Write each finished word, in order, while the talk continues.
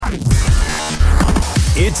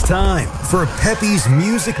It's time for Peppy's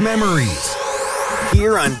Music Memories.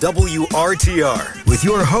 Here on WRTR with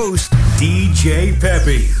your host, DJ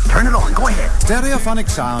Peppy. Turn it on, go ahead. Stereophonic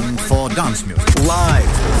sound for dance music.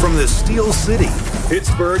 Live from the Steel City,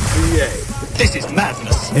 Pittsburgh, PA. This is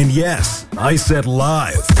madness. And yes, I said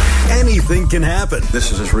live. Anything can happen.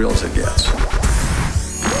 This is as real as it gets.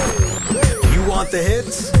 You want the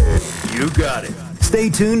hits? You got it. Stay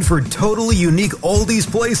tuned for totally unique oldies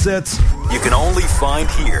play sets you can only find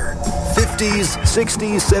here. 50s,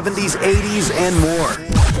 60s, 70s, 80s, and more.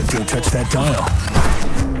 Don't touch that dial.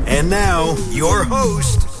 And now, your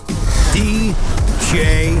host,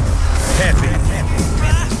 DJ Peppy.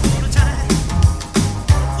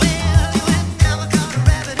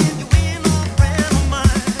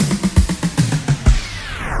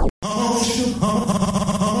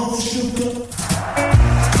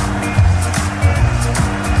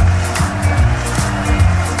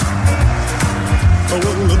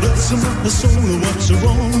 My soul, what's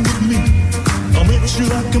wrong with me? I met you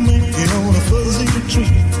like a man on a fuzzy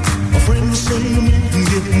tree. My friends say to me,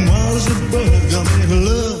 getting wild as a bug. I'm in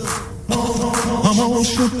love. I'm all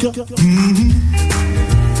shook up.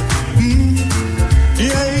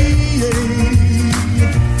 Yeah.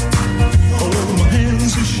 Oh, my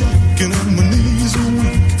hands are shaking and my knees are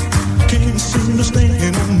weak. I can't seem to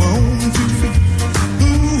stand on my own 2 feet. Who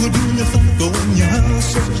do you think when you have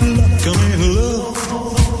such luck? I'm in love.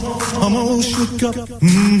 I'm all shook up. Yeah.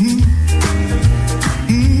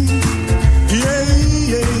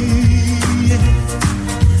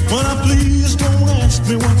 Well, now please don't ask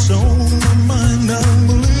me what's on my mind. I'm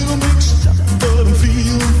a little mixed up, but I'm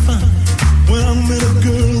feeling fine. When I met a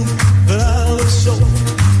girl that I love so,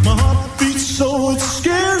 my heart beats so it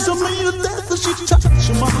scares me to death as she touches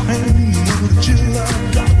my hand. With a chill I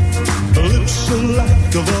got, her lips are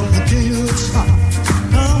like a volcano, it's hot.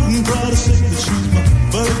 I'm proud to say that she's my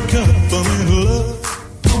buttercup. I'm in love.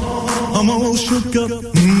 I'm all shook up. Yeah.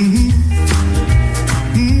 You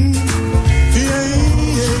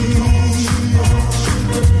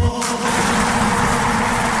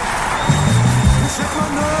shake my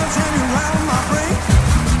nerves and you rattle my brain.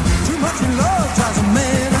 Too much in love drives a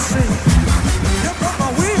man insane. You broke my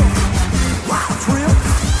wheel. Wild thrill.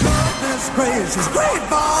 Goodness gracious, great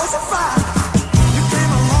balls of fire.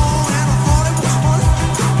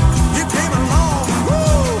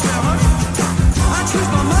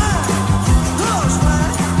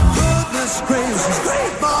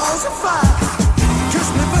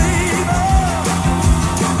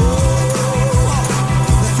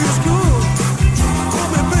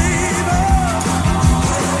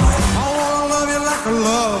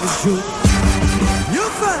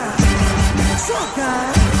 You're fine, so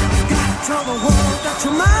kind. Got to tell the world that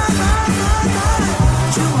you're mine.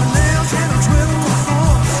 Chew my nails and I twiddle my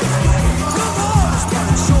thumbs. Good boys, but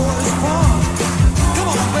it sure is fun.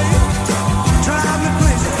 Come on, baby, drive me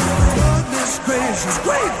crazy. Goodness gracious,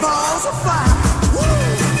 great balls of fire.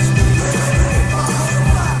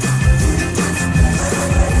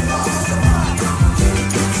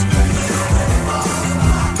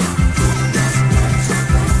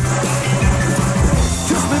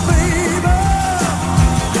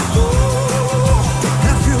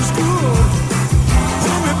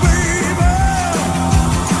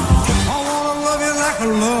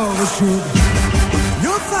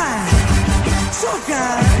 You're fine, so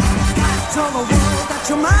kind. Tell the world that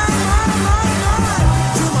you're mine.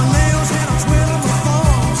 Do my nails and I twiddle my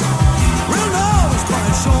thumbs. Real love is but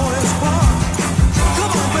it sure is fun. Come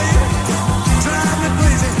on, baby, drive me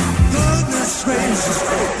crazy. Goodness gracious,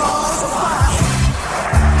 great balls of fire.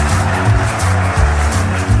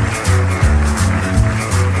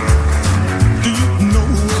 Do you know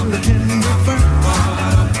what I can be found?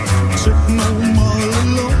 Sitting on my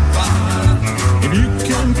alone. You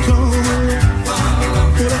can come around,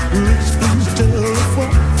 but at least please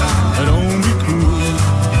telephone. And don't be cruel,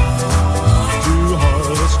 too hard,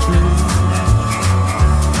 that's true.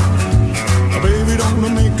 Baby, don't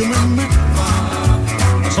make me mad.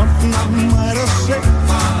 Something I might have said.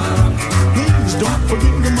 Please don't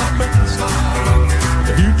forget my best.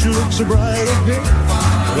 The future looks so bright ahead.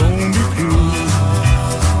 Don't be cruel,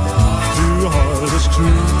 too hard, that's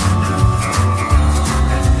true.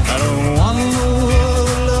 I don't want no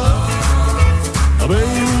other love.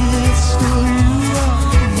 Baby, it's still you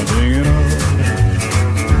I'm thinking of.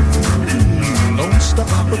 Don't stop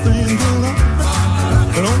thinking of.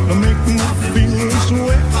 Don't make me feel this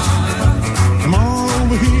way. Come on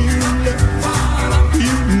over here and let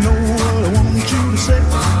you know what I want you to say.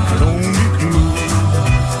 Don't be cruel,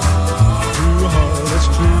 too hard.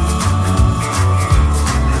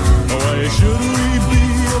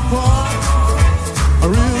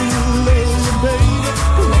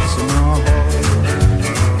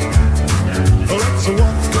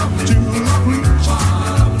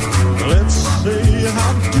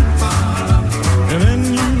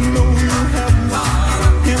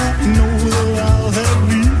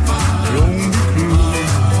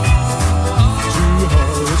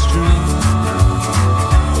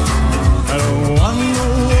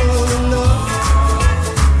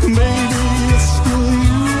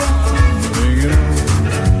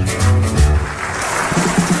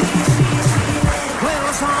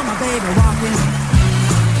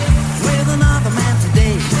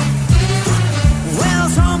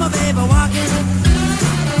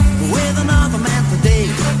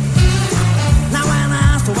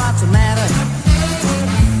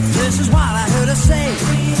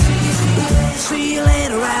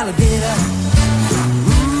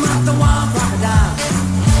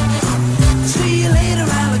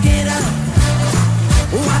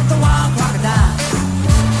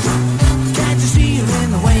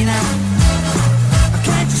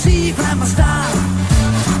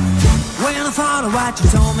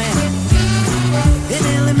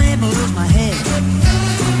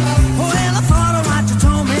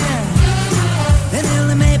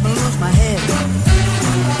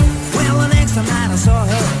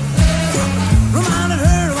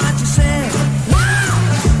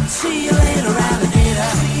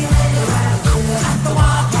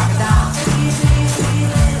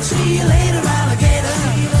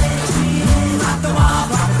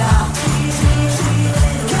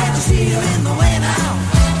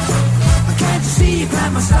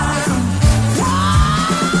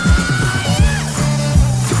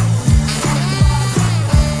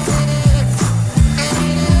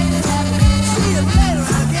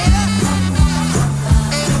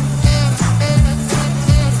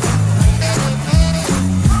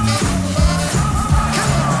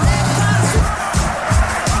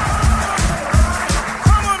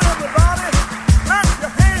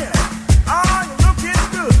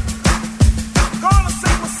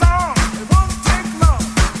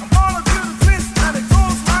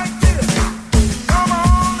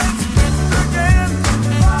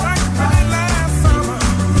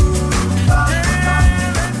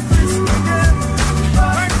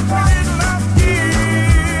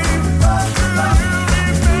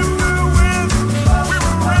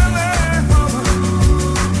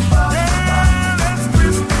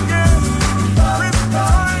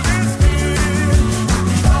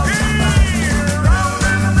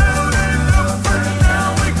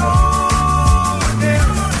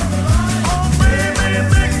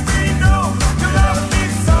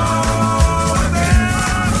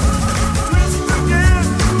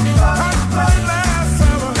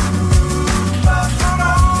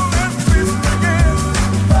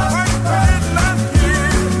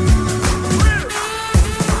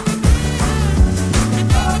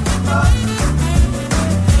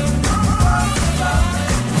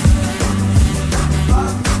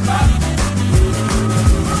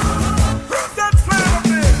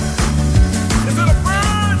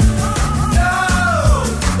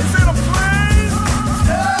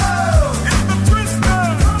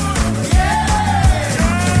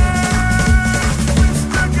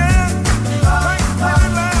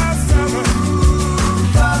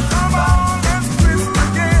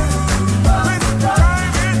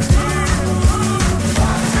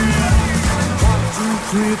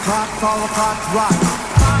 4 o'clock, rock.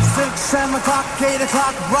 5, 6, 7 o'clock, 8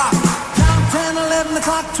 o'clock, rock. 9, 10, 11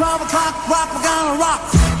 o'clock, 12 o'clock, rock. We're gonna rock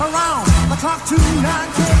around the clock tonight.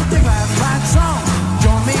 Dig that right song,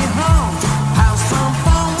 join me home. Have some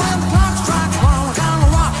fun when the clock strikes 1. We're gonna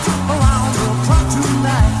rock around the clock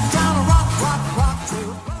tonight. Gonna rock, rock, rock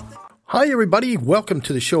till birthday. Hi, everybody. Welcome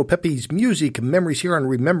to the show, Pepe's Music and Memories here on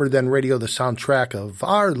Remember Then Radio, the soundtrack of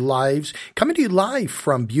our lives. Coming to you live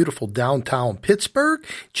from beautiful downtown Pittsburgh,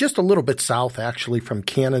 just a little bit south, actually, from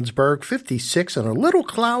Canonsburg, 56 and a little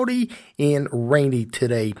cloudy and rainy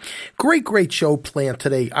today. Great show planned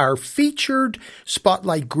today. Our featured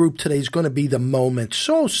spotlight group today is going to be The Moments.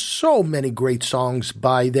 So many great songs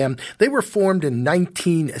by them. They were formed in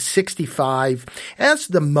 1965 as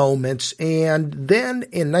The Moments, and then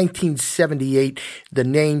in 1978, the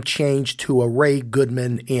name changed to Array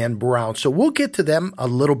Goodman and Brown. So we'll get to them a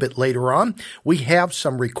little bit later on. We have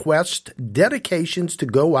some requests, dedications to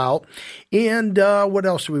go out, and what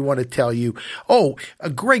else do we want to tell you? Oh,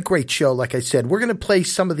 a great show, like I said. We're going to play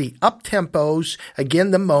some of the up-tempos,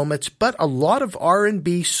 again, The Moments, but a lot of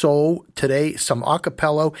R&B soul today, some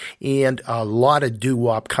acapella, and a lot of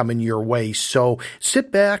doo-wop coming your way. So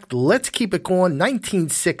sit back, let's keep it going.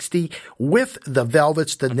 1960 with the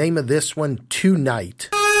Velvets, the name of this one, Tonight.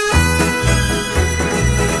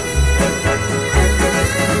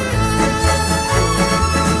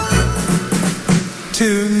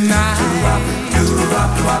 Tonight,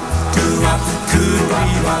 could be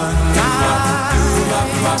one night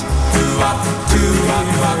to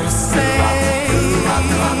say,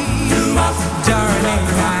 darling,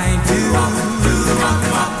 I do.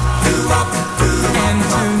 And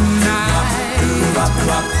tonight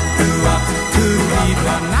could be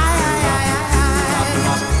one night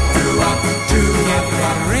to get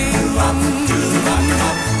that ring around your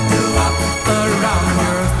finger.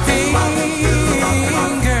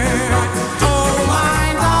 Oh, my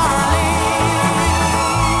darling,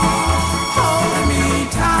 hold me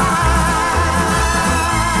tight.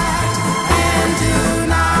 And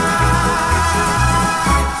tonight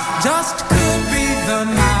just could be the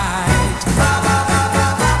night.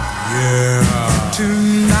 Yeah.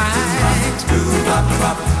 Tonight could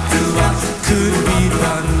be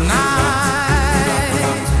the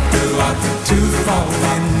night to fall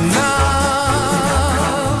in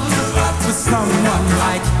love with someone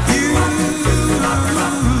like you.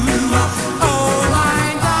 Oh, my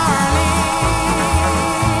darling,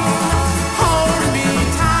 hold me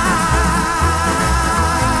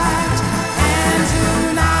tight. And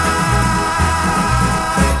tonight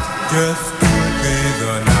just could be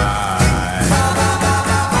the night.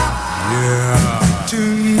 Yeah.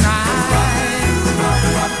 Tonight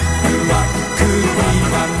could be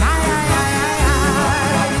the night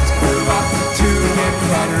to get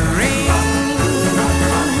that ring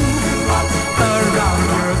around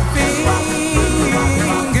your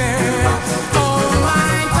finger. Oh,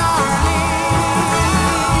 my darling,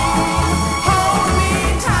 hold me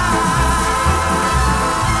tight.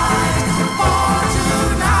 For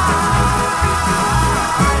tonight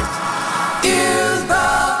is the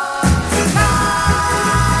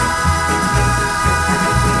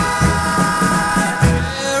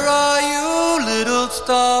Where are you, little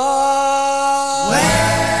star?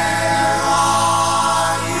 Where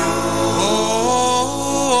are you?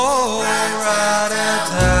 Oh,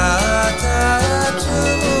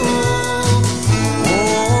 rat-a-tat-tat-too.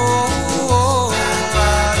 Oh,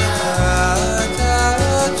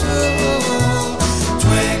 rat-a-tat-tat-too.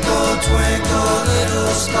 Twinkle, twinkle,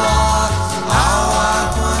 little star, how I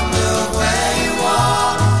wonder where you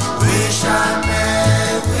are. Wish I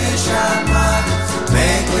might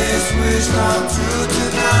make this wish come true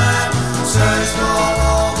tonight. Search all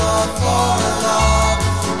over for love.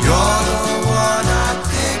 You're the one I'm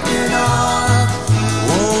thinking of.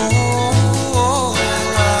 Oh,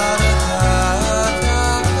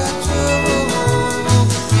 rat-a-tat-tat-too.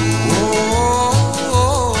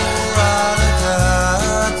 Oh,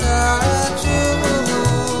 rat-a-tat-tat-too.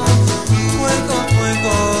 Twinkle,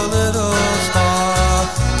 twinkle, little star,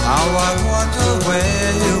 how I wonder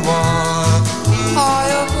where you are.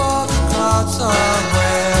 High above the clouds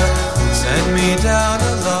somewhere, send me down a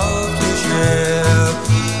love to share.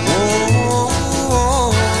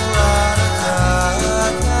 Oh,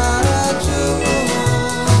 rat-a-tat-tat-too.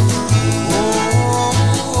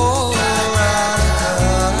 Oh,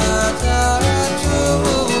 rat-a-tat-tat-too.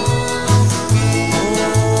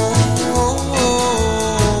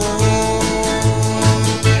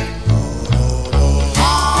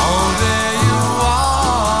 Oh, there you are.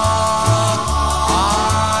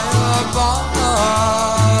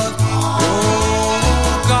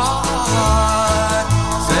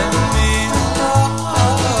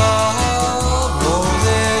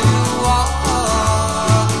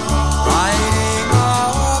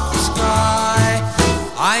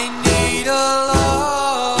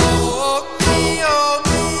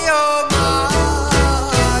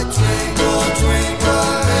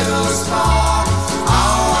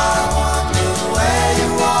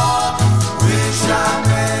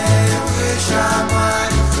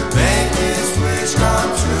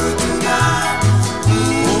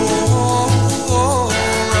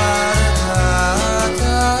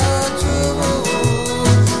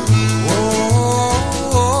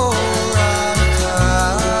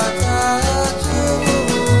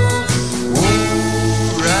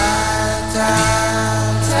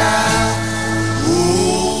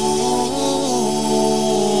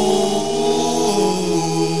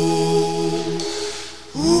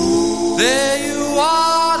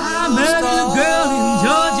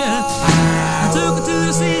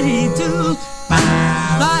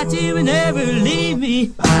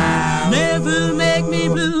 me. Never make me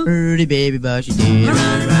blue. Pretty baby, but she did.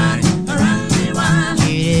 Run, run, run me wild.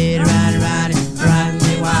 She did run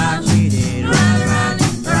me wild. She did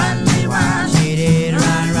Run me wild. She did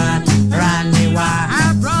run me wild.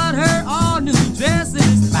 I brought her all new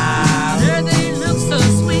dresses. Her they look so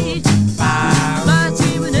sweet. But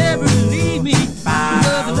she would never leave me.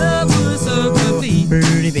 The love was so complete.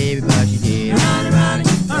 Pretty baby, but she did.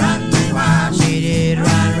 Run me wild. She did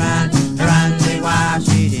run me wild.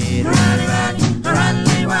 She did Run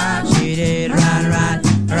me wild. She did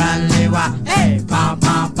run me wild. Hey, pom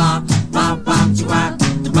pom pom pom pom chua,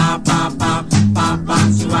 pom pom pom pom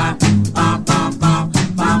pom chua, pom pom pom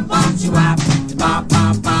pom pom chua, pom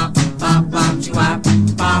pom pom pom pom chua,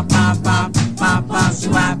 pom pom pom pom pom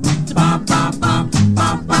chua, pom pom pom pom pom chua, pom pom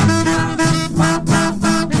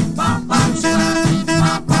pom pom pom chua, pom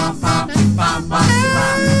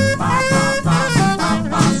pom pom pom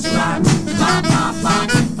pom chua, pom pom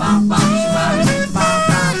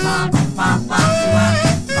pom pom pom chua,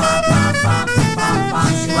 pom pom pom pom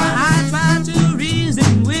pom chua. I tried to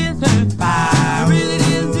reason with her. I really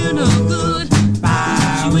didn't do no good.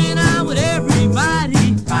 She went out with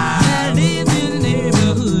everybody that lived in the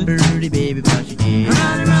neighborhood. Pretty baby, but she did.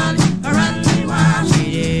 Run me wild.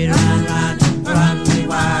 She did run me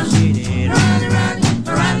wild. She did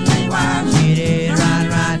run me wild. She did run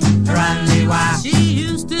me wild. She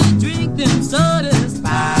used to drink them sodas, and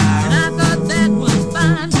I thought that was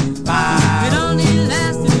fine. It only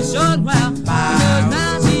lasted a short while, because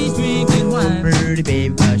now she's drinking wine. Pretty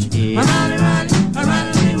baby, but she did.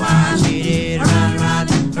 Run me wild. She did run me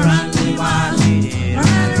wild. She did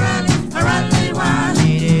Run me wild.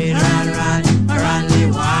 She did run me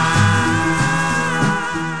wild.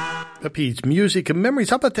 Pepe's Music and Memories.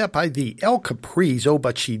 How about that by the El Capris? Oh,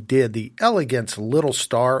 but she did. The Elegance Little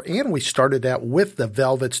Star. And we started that with the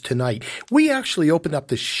Velvets tonight. We actually opened up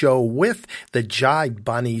the show with the Jive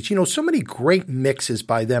Bunnies. You know, so many great mixes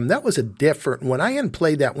by them. That was a different one. I hadn't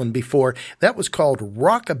played that one before. That was called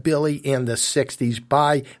Rockabilly in the 60s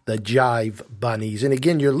by the Jive Bunnies. And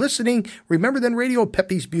again, you're listening. Remember Then Radio,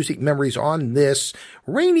 Pepe's Music Memories on this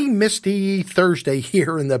rainy, misty Thursday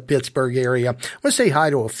here in the Pittsburgh area. I want to say hi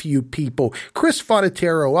to a few people. Chris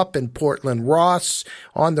Fonatero up in Portland. Ross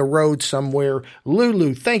on the road somewhere.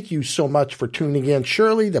 Lulu, thank you so much for tuning in.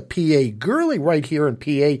 Shirley, the PA girly right here in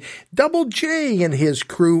PA. Double J and his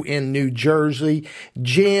crew in New Jersey.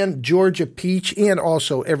 Jan, Georgia Peach, and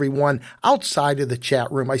also everyone outside of the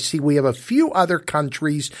chat room. I see we have a few other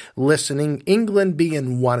countries listening, England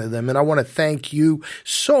being one of them. And I want to thank you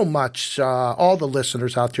so much, all the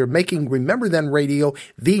listeners out there, making Remember Then Radio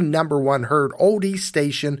the #1 heard oldie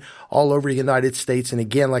station all over the United States. And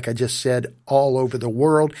again, like I just said, all over the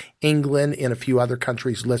world, England and a few other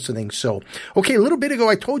countries listening. So, okay, a little bit ago,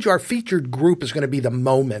 I told you our featured group is going to be the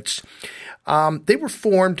Moments. They were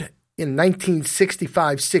formed in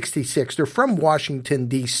 1965-66. They're from Washington,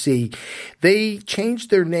 D.C. They changed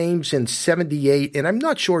their names in 78, and I'm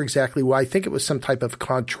not sure exactly why. I think it was some type of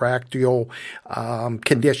contractual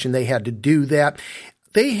condition they had to do that.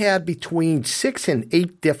 They had between 6 and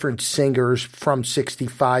 8 different singers from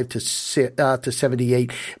 65 to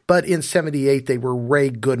 78, but in 78 they were Ray,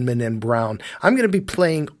 Goodman, and Brown. I'm going to be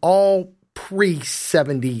playing all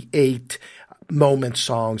pre-78 Moment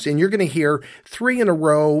songs, and you're going to hear 3 in a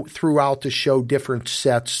row throughout the show, different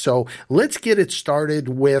sets. So let's get it started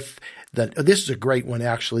with this is a great one,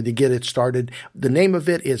 actually, to get it started. The name of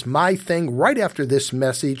it is My Thing. Right after this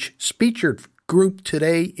message, featured group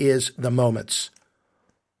today is The Moments.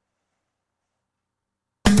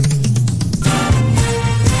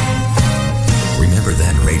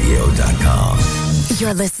 RememberThenRadio.com.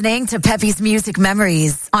 You're listening to Pepe's Music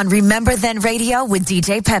Memories on Remember Then Radio with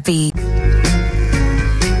DJ Pepe.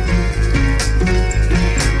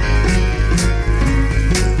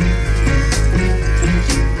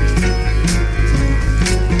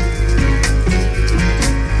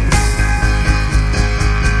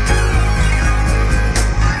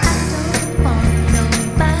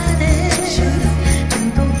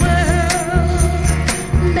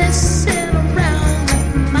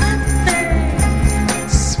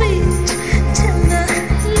 Sweet, tender,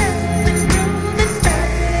 loving, golden.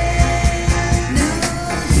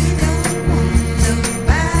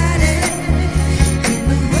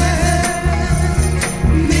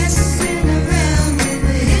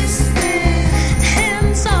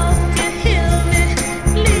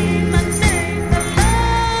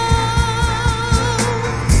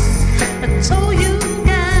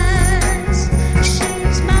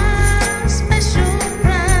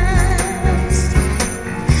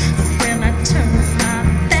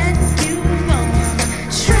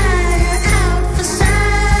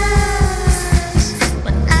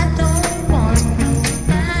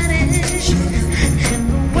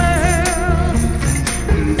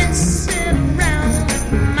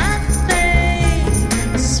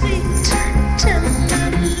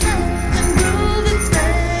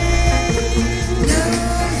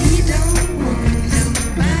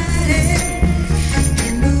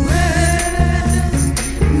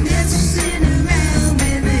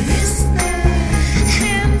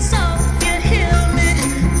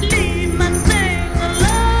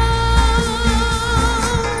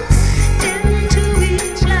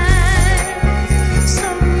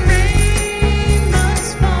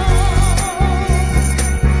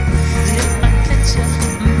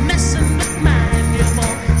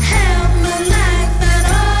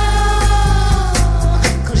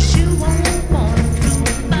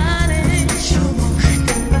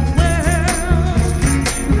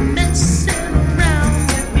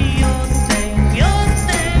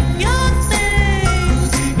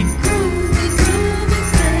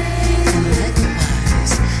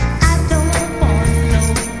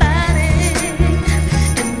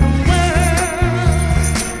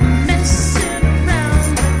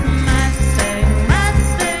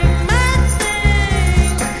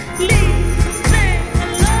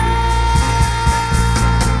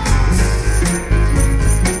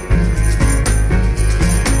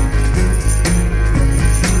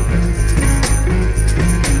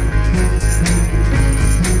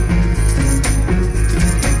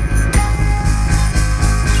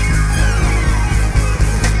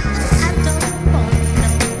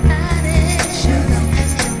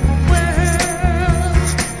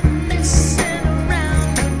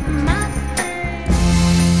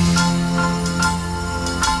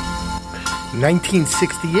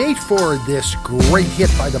 1968 for this great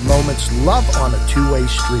hit by the Moments, Love on a Two-Way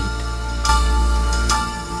Street.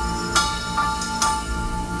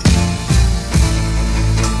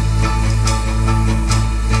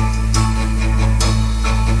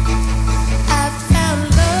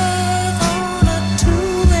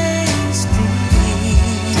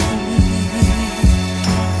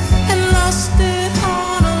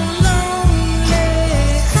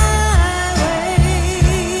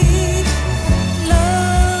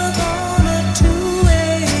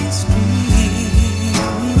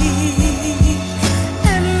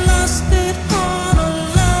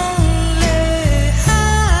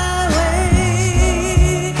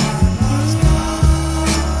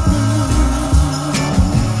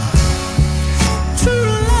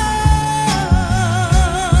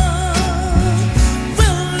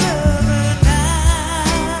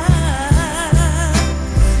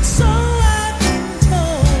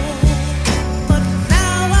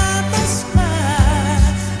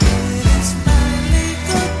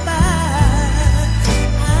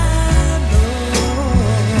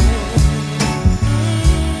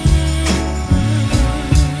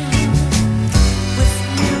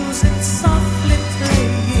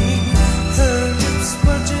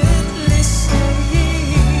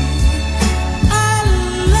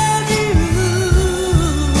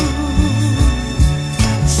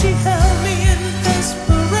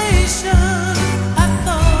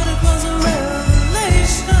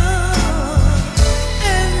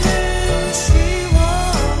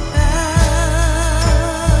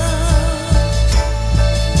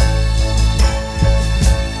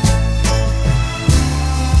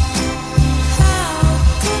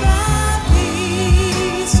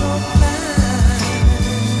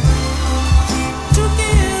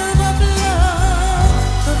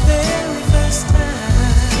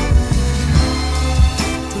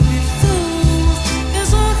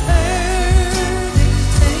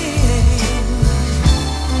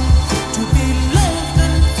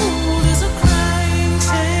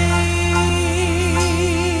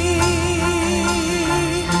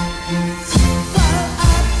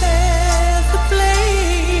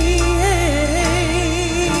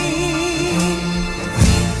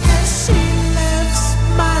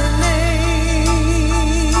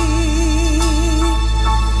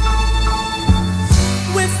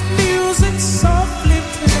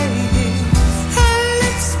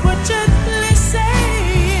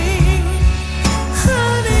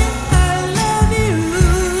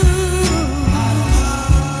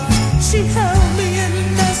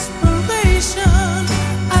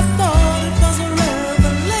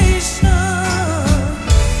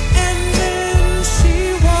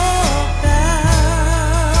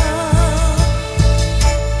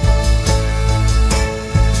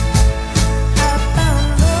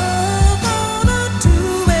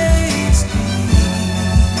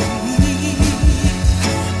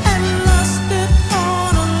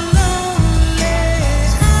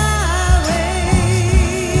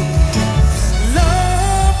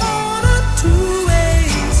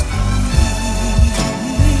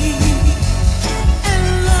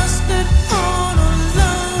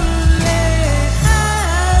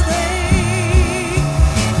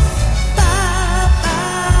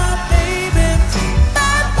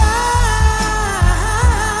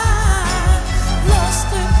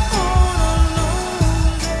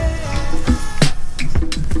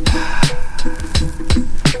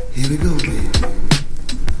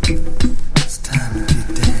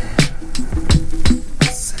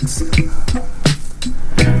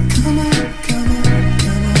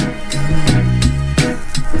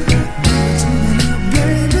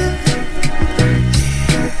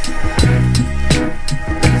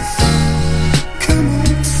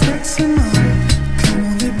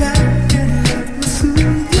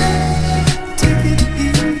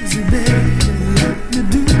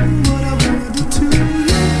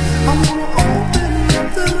 I wanna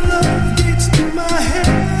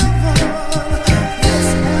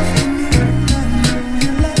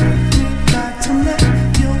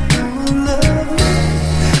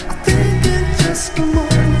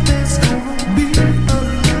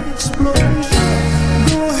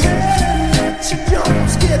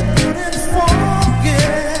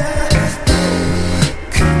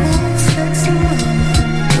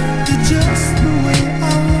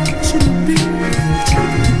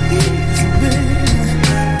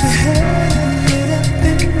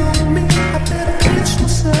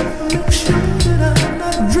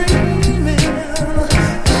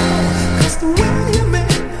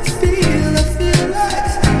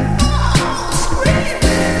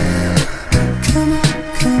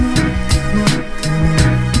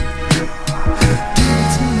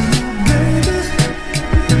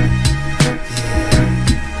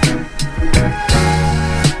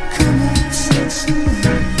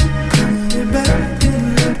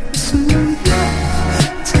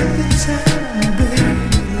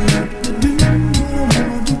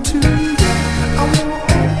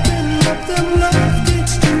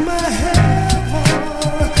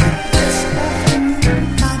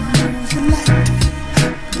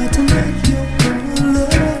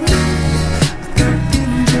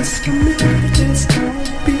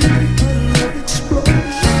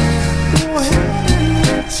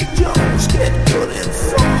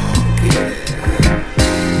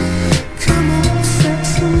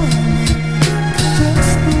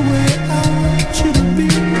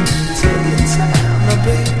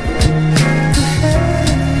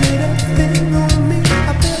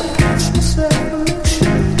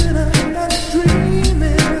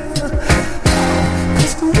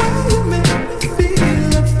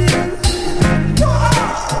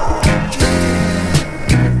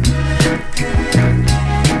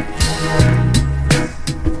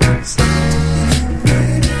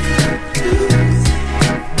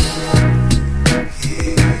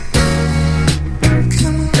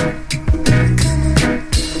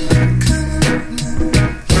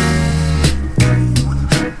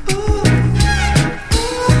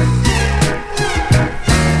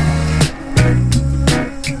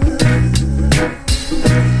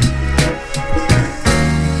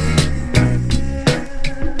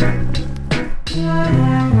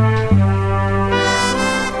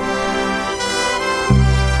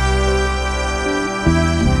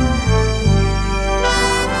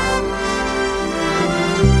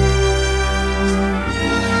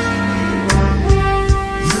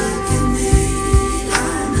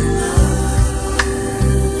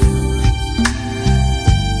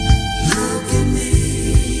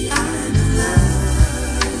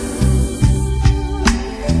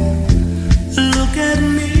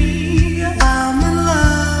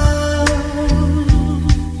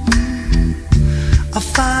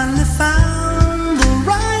finally found the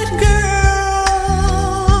right girl,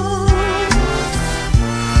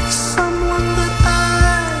 someone that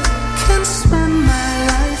I can spend my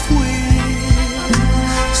life with,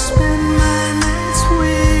 spend my nights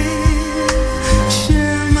with,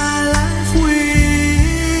 share my life with.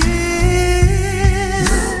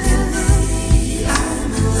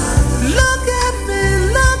 Look at me,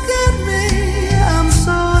 I'm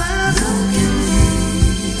so happy.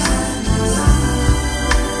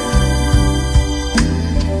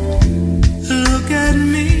 Look at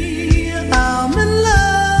me, I'm in love.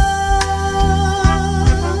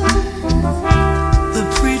 The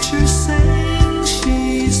preacher saying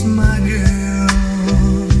she's my girl.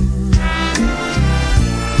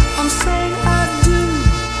 I'm saying I do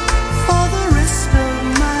for the rest of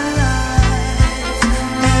my life,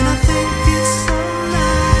 and I think it's so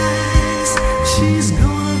nice. She's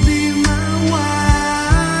gonna be my wife.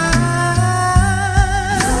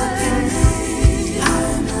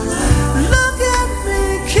 Look at me,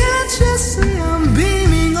 can't you see I'm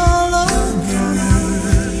beaming all over?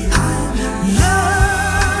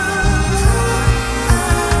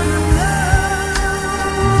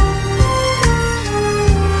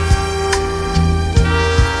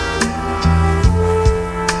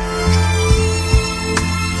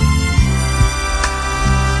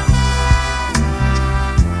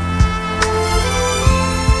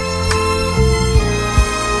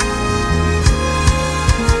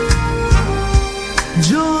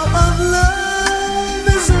 Joy of love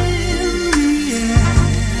is in the air,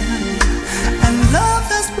 and love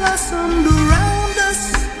has blossomed around us.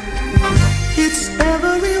 It's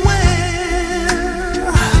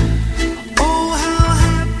everywhere. Oh, how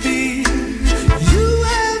happy you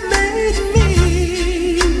have made me.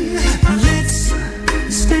 Let's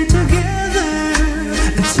stay together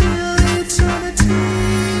until eternity.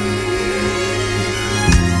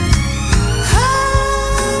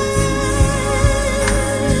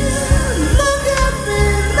 Look at me,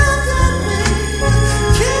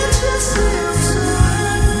 can't you see I'm so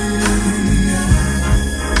happy?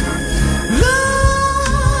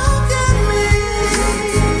 Look at me,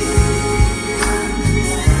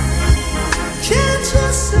 can't you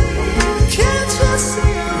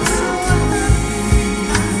see I'm so happy?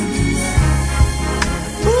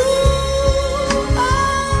 Ooh,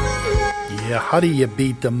 I'm in love. Yeah, how do you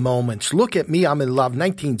beat the Moments? Look at Me, I'm in Love,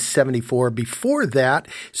 1974. Before that,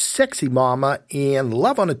 Sexy Mama and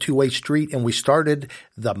Love on a Two-Way Street, and we started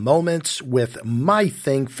the Moments with My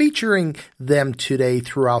Thing, featuring them today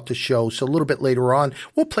throughout the show. So a little bit later on,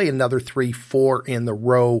 we'll play another 3-4 in the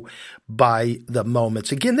row by the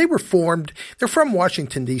Moments. Again, they're from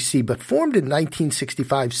Washington, D.C., but formed in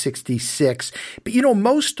 1965-66. But, you know,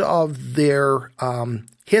 most of their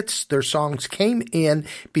hits, their songs came in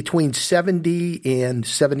between 70 and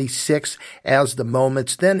 76 as the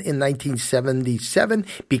Moments. Then in 1977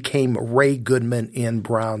 became Ray Goodman and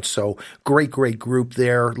Brown. So great group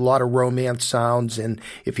there. A lot of romance sounds. And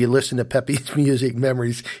if you listen to Pepe's Music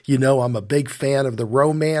Memories, you know I'm a big fan of the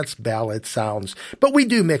romance ballad sounds. But we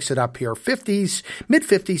do mix it up here. 50s,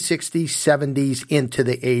 mid-50s, 60s, 70s, into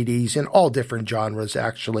the 80s, and all different genres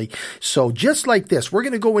actually. So just like this, we're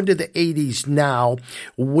going to go into the 80s now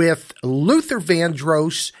with Luther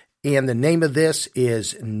Vandross, and the name of this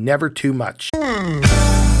is Never Too Much.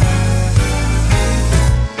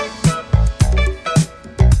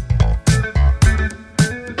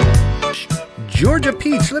 Georgia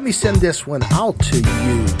Peach, let me send this one out to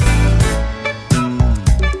you.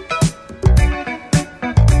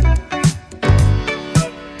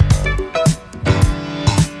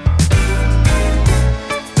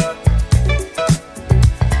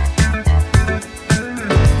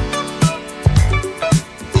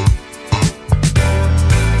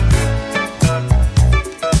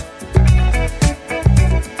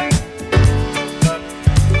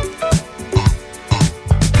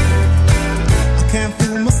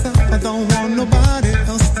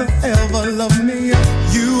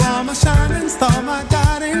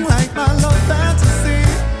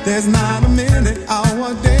 There's not a minute,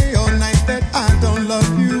 hour, day, or night that I don't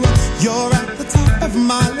love you. You're at the top of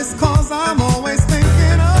my list, cause I'm always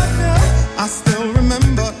thinking of you. I still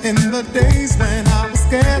remember in the days when I was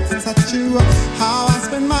scared to touch you, how I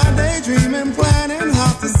spent my day dreaming, planning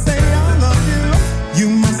how to say I love you. You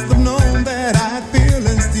must have known that I had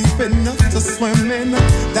feelings deep enough to swim in.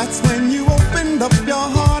 That's when you opened up your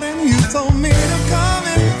heart and you told me to come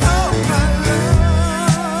in. Oh, my love.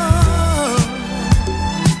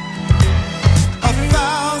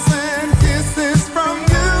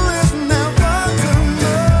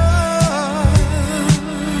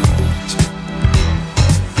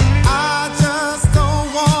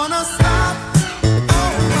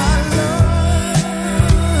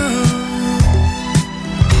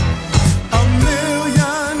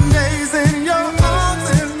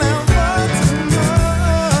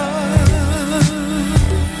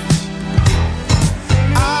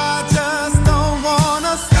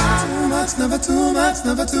 much,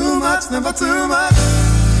 never too much, never too much.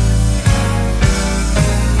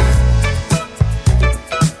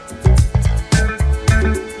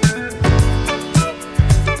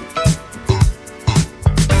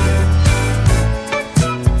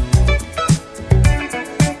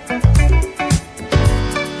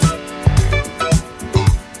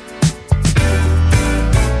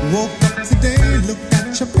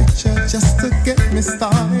 Just to get me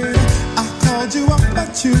started, I called you up,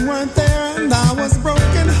 but you weren't there, and I was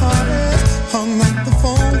broken hearted. Hung up the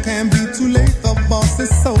phone, can't be too late. The boss is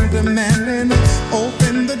so demanding.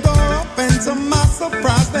 Open the door up, and to my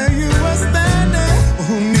surprise, there you were standing.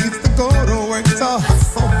 Who needs to go to work to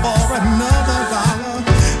hustle for another dollar?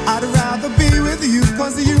 I'd rather be with you,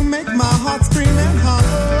 'cause you make my heart scream and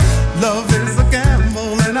holler. Love is a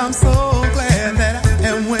gamble, and I'm so glad that I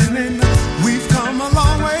am winning. We've come a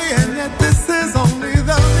long way, and yet this is only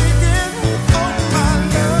the beginning of my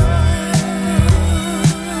love.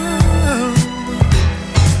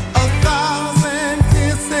 1,000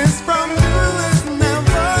 kisses from you is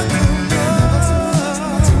never too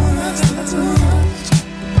much.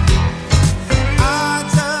 I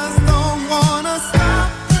just don't wanna stop.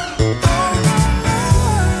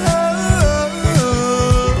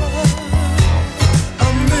 A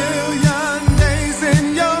million days in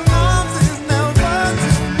your arms is never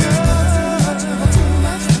too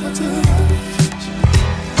much.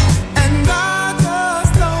 And I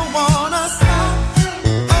just don't wanna stop.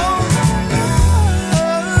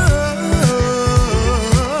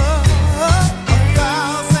 A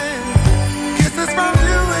 1,000 kisses from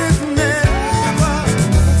you is never.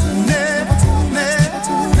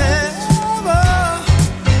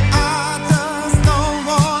 I just don't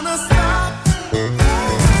wanna stop.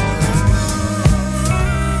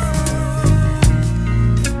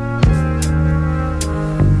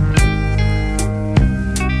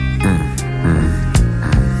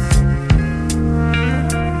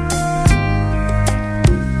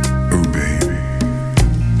 Oh, baby.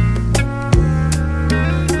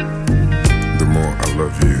 The more I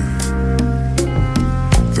love you,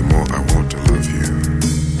 the more I want to love you.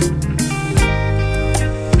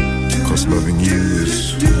 'Cause loving you is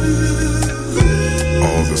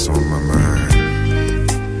all that's on my mind.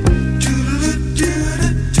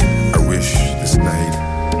 I wish this night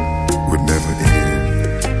would never end.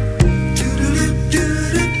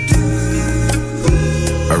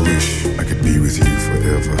 I wish I could be with you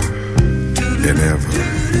forever and ever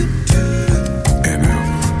and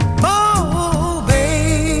ever. Oh,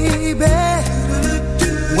 baby,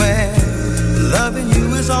 well, loving you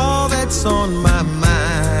is all that's on my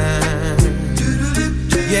mind.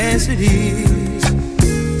 Yes, it is.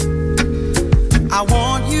 I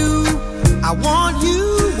want you,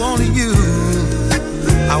 only you.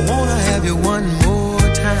 I wanna have you one more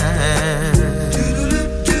time.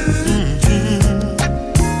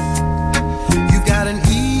 You got an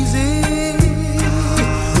easy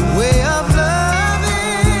way of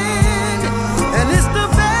loving, and it's the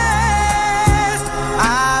best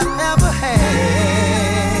I've ever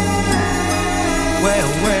had. Well,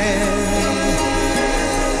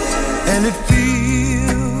 and it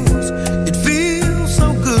feels so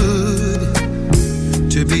good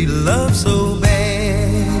to be loved so bad.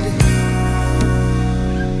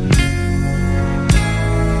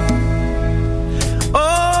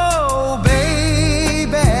 Oh,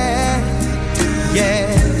 baby, yeah,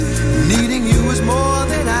 needing you is more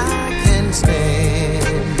than I can stand.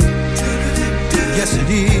 Yes, it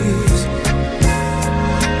is.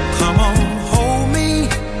 Come on, hold me,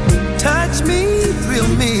 touch me, thrill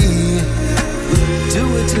me, do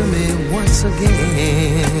it to me once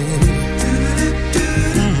again.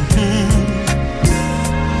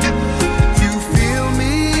 You fill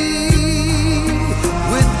me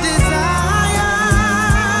with desire,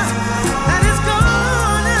 and it's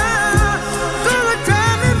gonna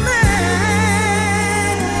drive me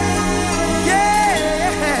mad. Yeah,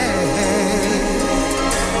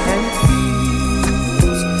 and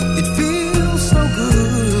it feels so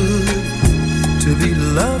good to be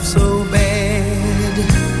loved so bad.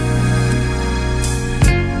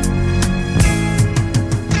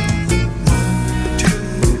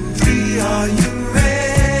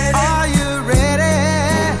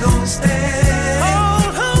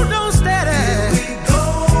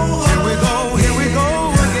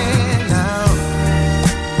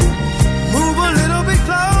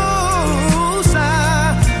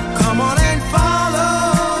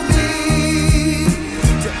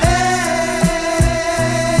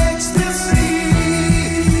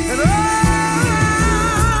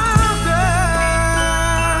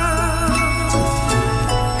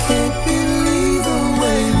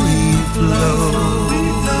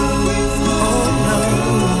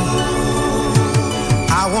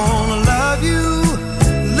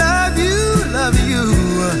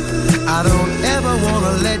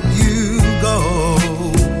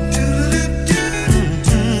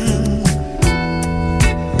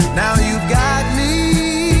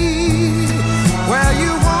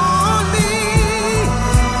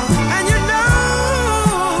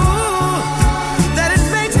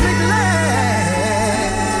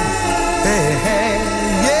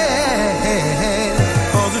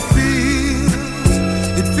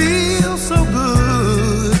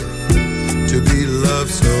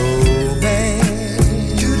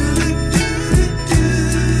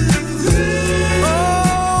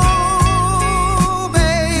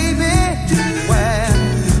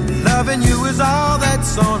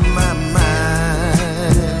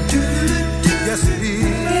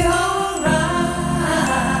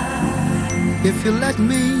 if you let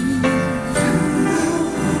me.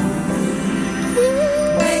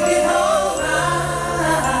 Make it alright.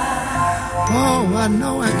 Oh, I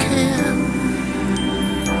know I can.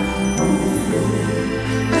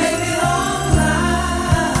 Make it alright.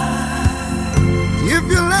 If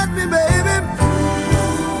you let me, baby.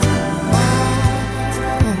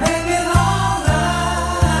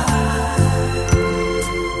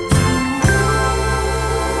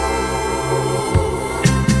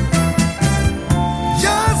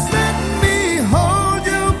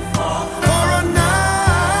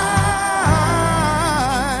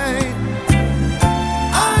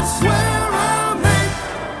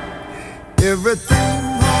 Everything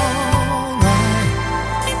alright.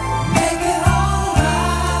 Make it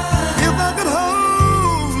alright. If I could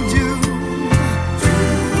hold you.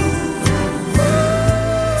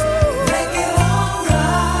 Make it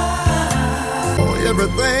alright. Oh,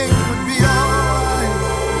 everything would be alright.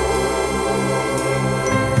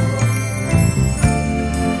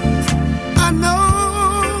 I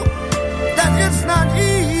know that it's not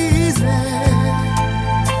easy.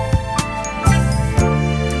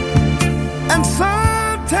 And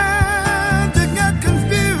sometimes you get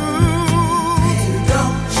confused.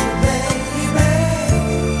 Don't you, baby?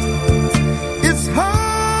 It's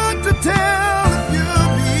hard to tell if you're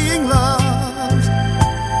being loved.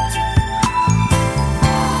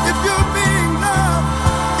 If you're being loved,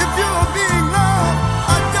 if you're being loved,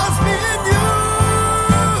 I'm just being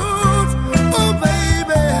used. Oh,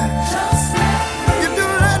 baby, just if you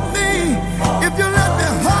let me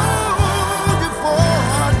hold you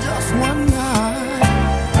for just one night.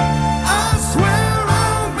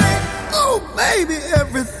 Baby,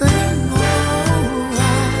 everything alright.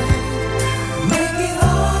 Make it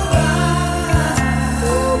alright.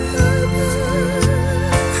 Oh, baby.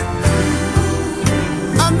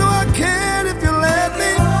 I know I can if you let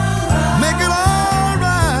me. Make it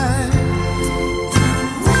alright.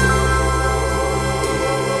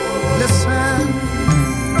 Listen,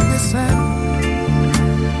 listen.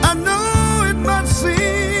 I know it might seem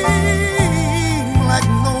like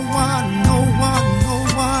no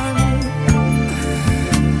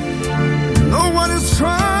one is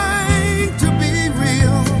trying to be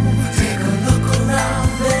real. Take a look around,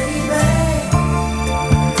 baby.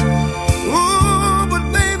 Oh, but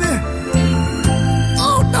baby,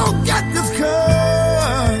 oh, don't get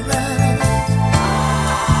discouraged.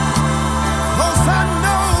 'Cause I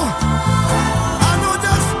know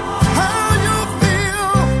just how you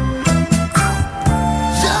feel.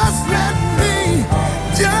 Just let me.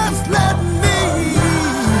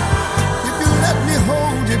 If you let me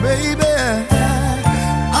hold you, baby.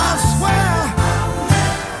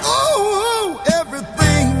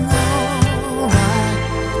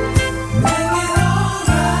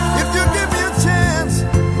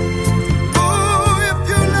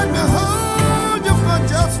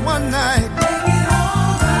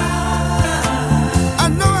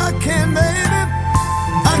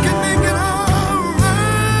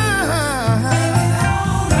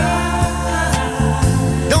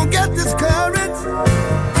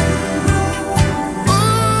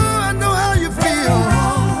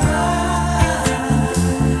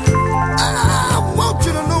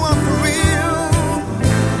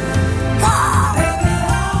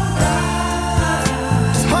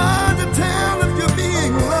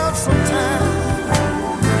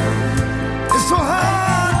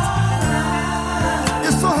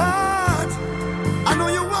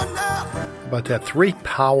 That three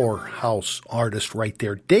powerhouse artists right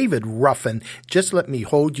there. David Ruffin, Just Let Me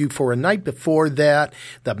Hold You for a Night. Before that,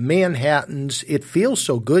 the Manhattans, It Feels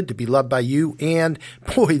So Good to Be Loved by You, and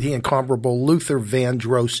boy, the incomparable Luther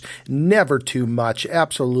Vandross, Never Too Much.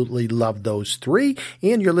 Absolutely love those three.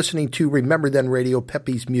 And you're listening to Remember Then Radio,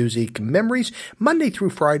 Pepe's Music Memories, Monday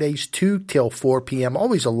through Fridays, 2 till 4 p.m.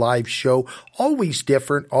 Always a live show, always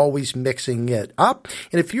different, always mixing it up.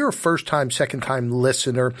 And if you're a first-time, second-time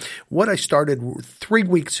listener, what I started 3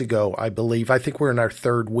 weeks ago, I believe, I think we're in our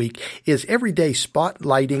third week, is every day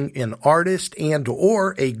spotlighting an artist and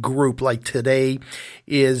or a group. Like today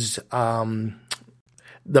is The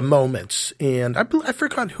Moments. And I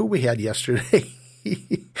forgot who we had yesterday.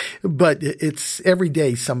 But it's every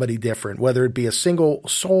day somebody different, whether it be a single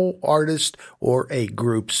soul artist or a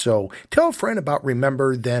group. So tell a friend about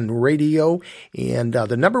Remember Then Radio, and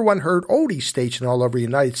the number one heard oldie station all over the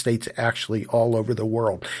United States, actually all over the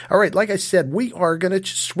world. All right, like I said, we are going to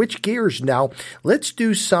switch gears now. Let's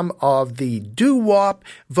do some of the doo-wop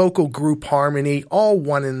vocal group harmony, all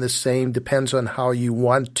one and the same, depends on how you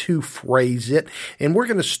want to phrase it. And we're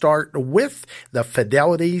going to start with the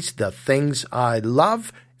Fidelities, The Things I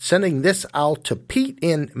Love. Sending this out to Pete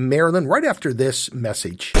in Maryland right after this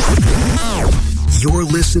message. You're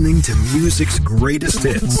listening to music's greatest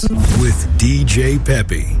hits with DJ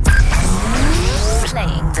Peppy.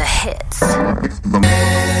 Playing the hits.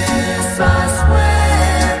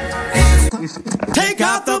 Take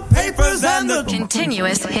out the papers and the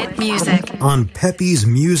Continuous hit music. On Peppy's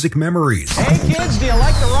Music Memories. Hey kids, do you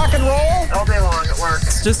like the rock and roll? All day long at work.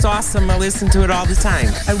 It's just awesome. I listen to it all the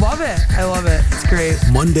time. I love it. I love it. It's great.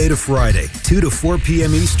 Monday to Friday, 2 to 4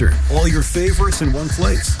 p.m. Eastern. All your favorites in one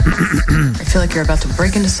place. I feel like you're about to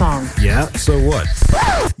break into song. Yeah, so what?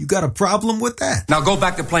 You got a problem with that? Now go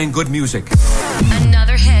back to playing good music.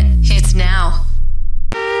 Another hit hits now.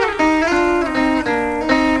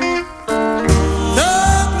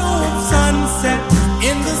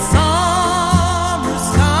 in the summer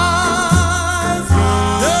skies,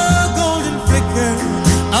 the golden flicker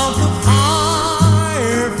of the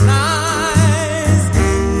fireflies,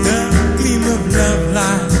 the gleam of love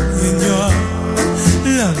light in your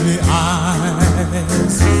lovely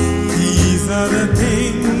eyes. These are the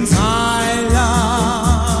things I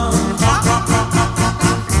love.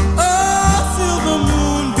 Oh, silver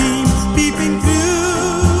moonbeams peeping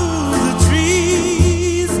through the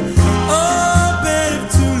trees. Oh, bed of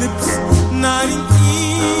tulips nodding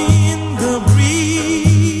in the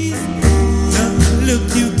breeze. The look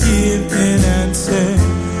you give an answer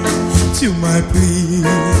to my pleas.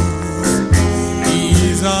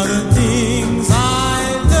 These are the things I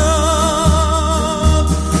love.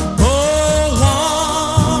 Oh,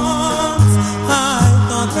 once I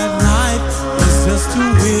thought that life was just a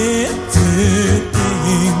wicked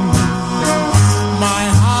thing. My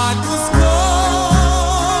heart was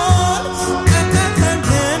cold, and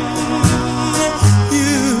then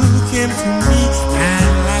you came to me,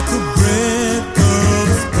 and like a breath of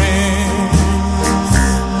spring,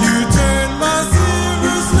 you turned my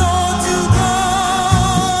silver snow to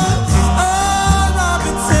gold. Oh,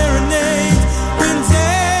 robin serenade when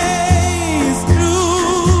days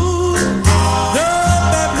through, the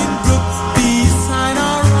babbling brook beside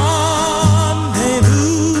our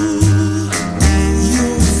rendezvous.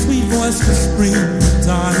 Your sweet voice whispering,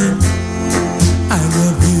 darling, I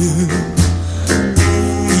love you.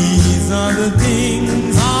 These are the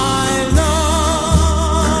things I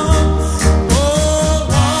love. Oh,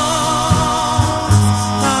 once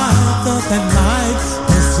I thought that life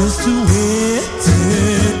was just a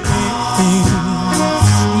wicked thing.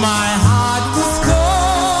 My heart was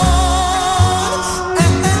cold,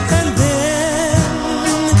 and then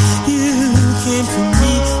you came to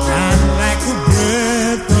me, and like a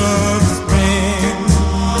breath of spring,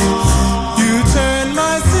 you turned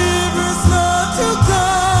my silver snow to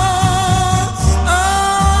gold.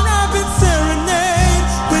 Oh, robin serenade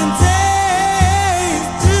when days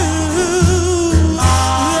through,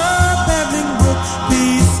 the babbling brook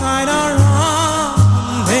beside our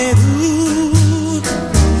rendezvous.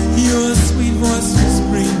 Your sweet voice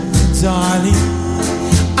whispering, darling,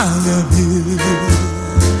 I love you.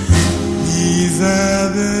 These are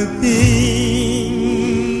the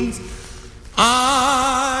things I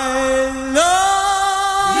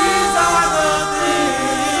love. These are the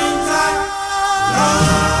things I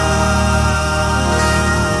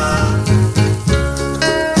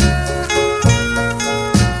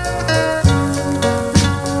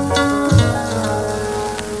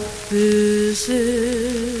This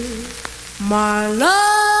is my love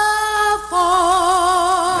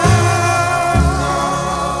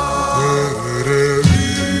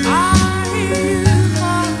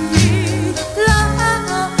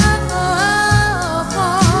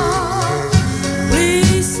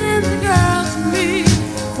Please send the girl to me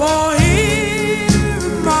for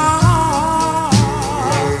hearing my heart.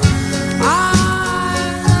 I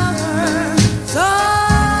love her so.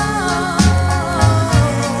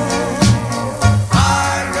 I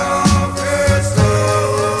love her so.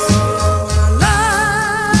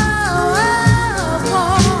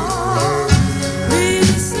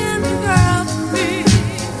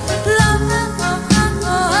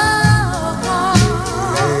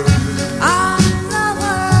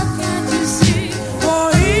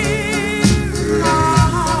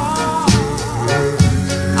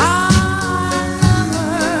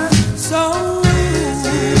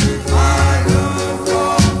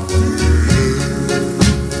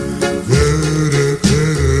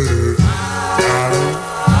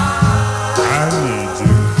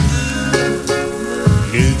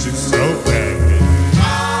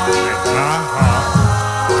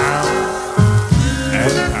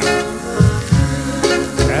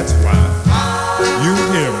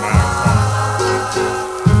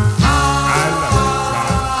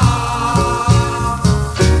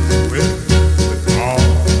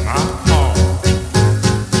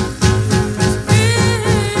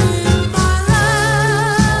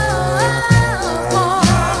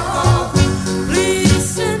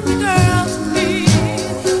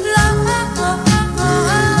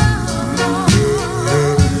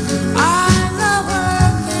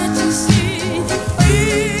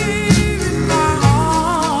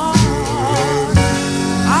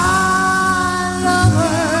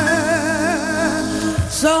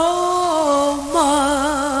 so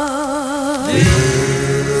much.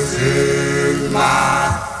 This is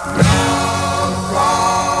my love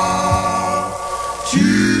song to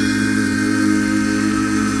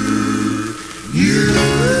you.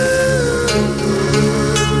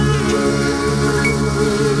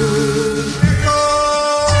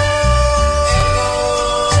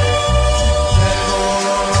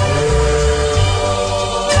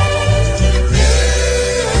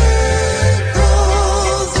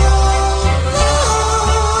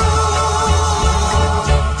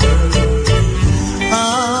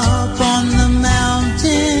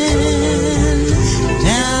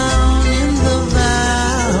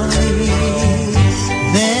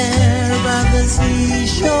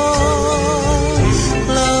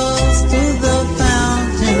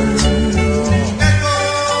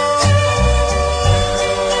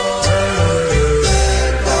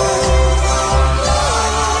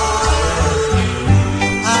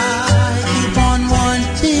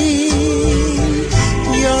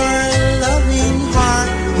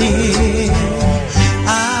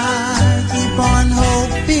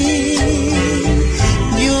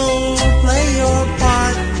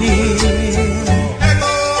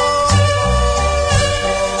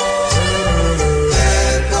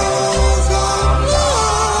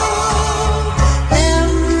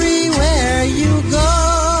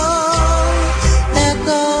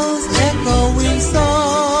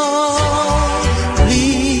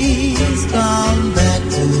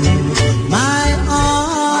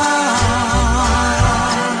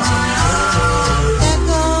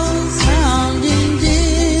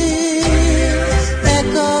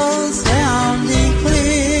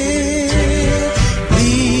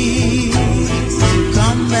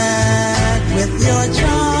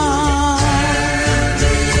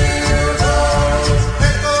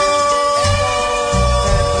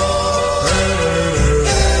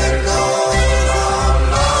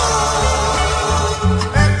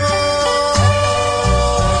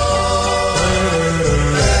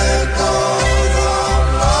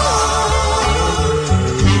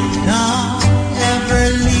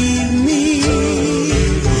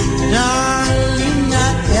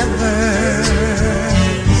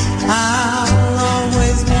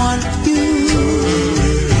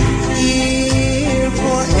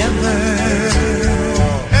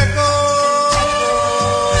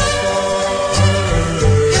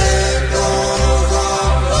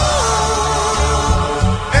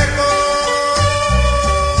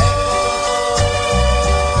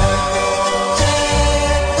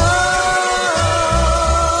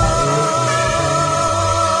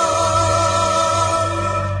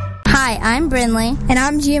 And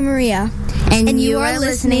I'm Gia Maria. And you are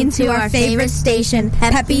listening to our favorite station,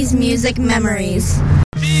 Peppy's Music Memories.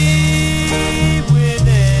 Yeah.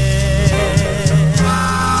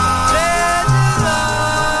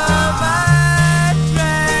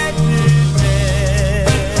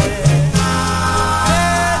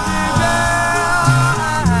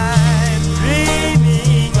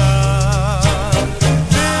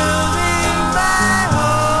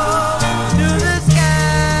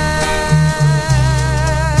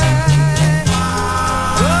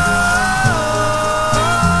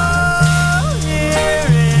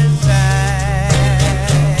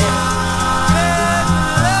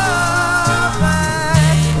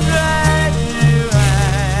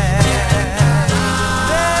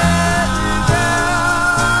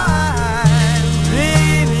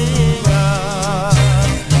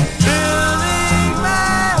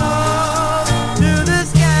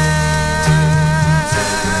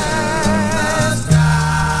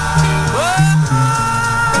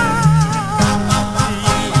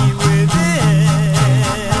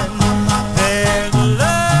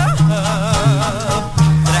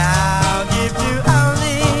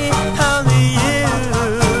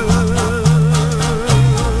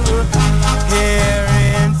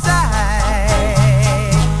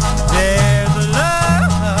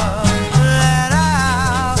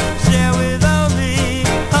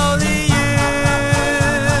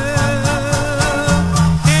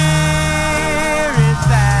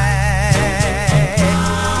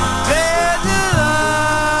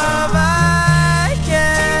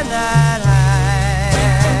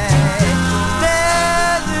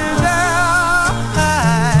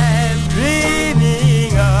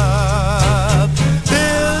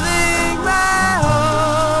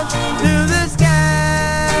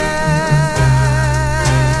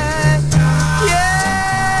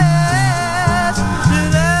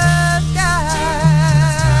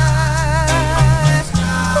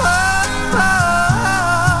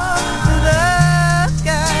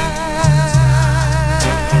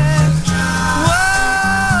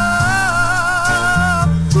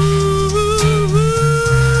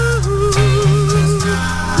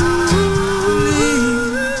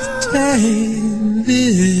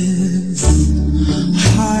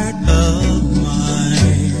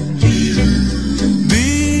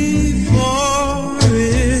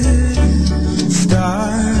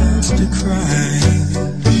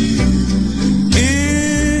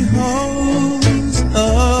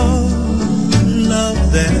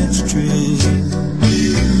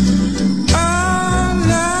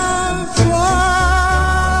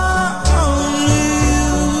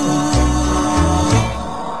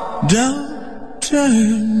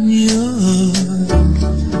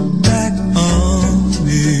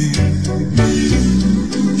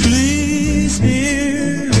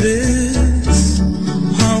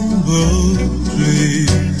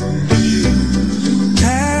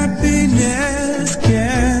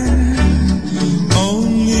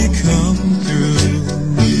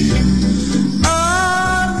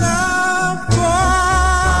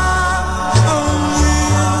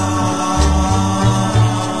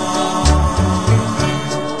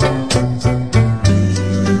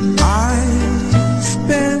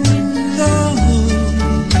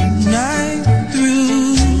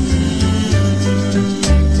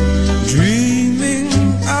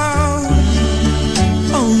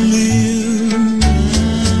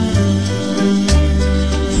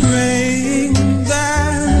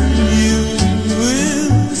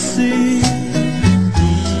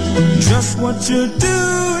 you're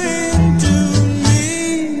doing to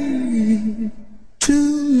me.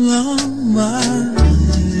 Too long my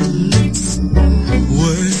lips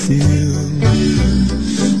were sealed.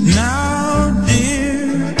 Now,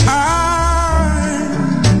 dear, I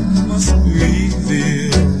must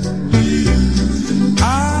reveal. I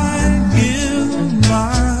give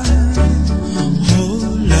my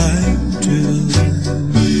whole life to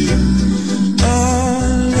a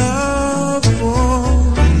love for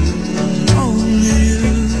only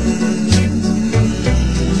you.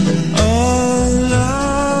 A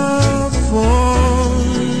love for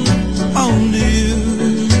only you.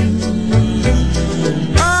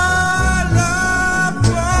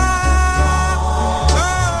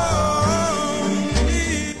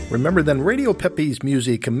 Remember then, Radio Pepe's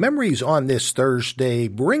Music Memories on this Thursday,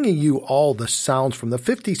 bringing you all the sounds from the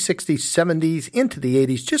 50s, 60s, 70s, into the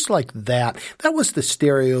 80s, just like that. That was the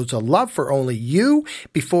Stereos, A Love for Only You.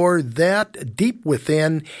 Before that, Deep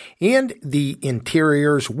Within, and the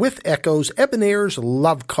Interiors with Echoes, Ebonaire's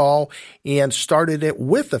Love Call, and started it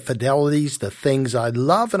with the Fidelities, The Things I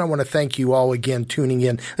Love. And I want to thank you all again tuning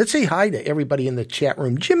in. Let's say hi to everybody in the chat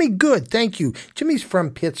room. Jimmy Good, thank you. Jimmy's from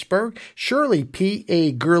Pittsburgh. Shirley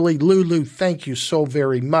P.A. Gurley, Lulu, thank you so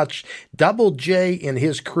very much. Double J and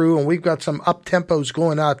his crew, and we've got some up-tempos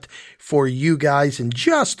going out for you guys in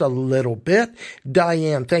just a little bit.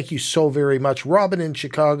 Diane, thank you so very much. Robin in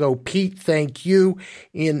Chicago. Pete, thank you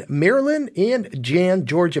in Maryland. And Jan,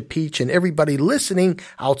 Georgia Peach, and everybody listening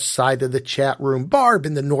outside of the chat room. Barb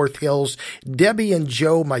in the North Hills. Debbie and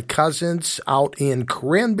Joe, my cousins, out in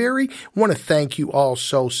Cranberry. I want to thank you all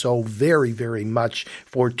so very, very much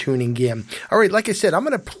for tuning in. All right, like I said, I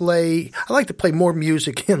like to play more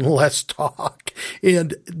music and less talk.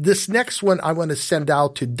 And this next one I want to send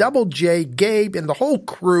out to Double J, Gabe, and the whole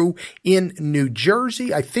crew in New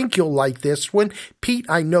Jersey. I think you'll like this one. Pete,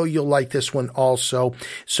 I know you'll like this one also.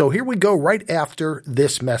 So here we go right after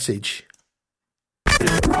this message.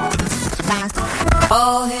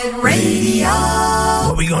 All Hit Radio.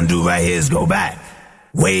 What we gonna do right here is go back,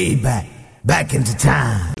 way back into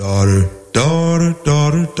time. Daughter, daughter,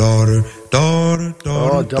 daughter, daughter, daughter,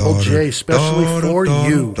 daughter. Oh, Double J, especially for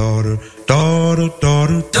you. Daughter, daughter,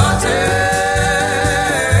 daughter, Daughter,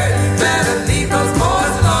 you better leave those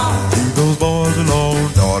boys alone. leave those boys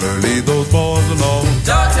alone. Daughter, leave those boys alone.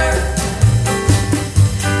 Daughter,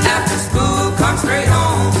 after school, come straight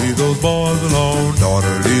home. Leave those boys alone.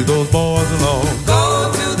 Daughter, leave those boys alone.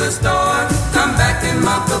 Go to the store, come back and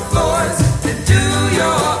mop the floors, and do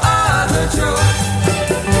your other chores.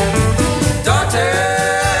 Daughter,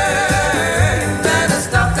 better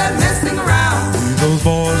stop that messing around. Leave those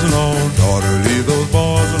boys alone. Daughter, leave those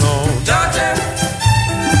boys alone. Daughter,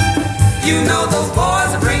 you know those boys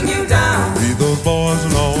will bring you down. Leave those boys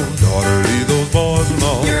alone. Daughter, leave those boys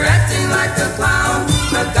alone. You're acting like a clown,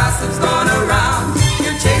 the gossip's gone around.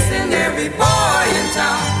 You're chasing every boy in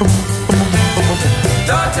town.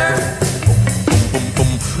 Daughter,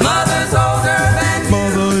 mother's older than you.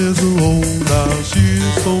 Mother is so old now,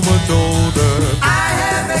 she's so much older. I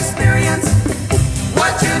have experienced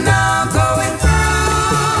what you're now going through.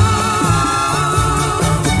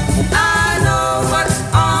 I know what's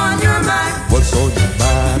on your mind, What's on your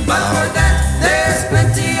mind? but for that there's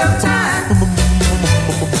plenty of time.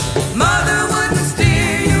 Mother wouldn't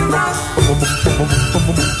steer you wrong.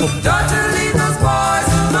 Daughter, leave those boys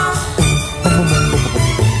alone.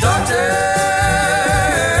 Daughter,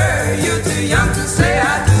 you're too young to say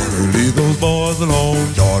I do. Daughter, leave those boys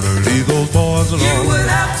alone. Daughter, leave those boys You alone. will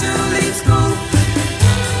have to leave school,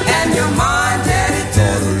 and your mind headed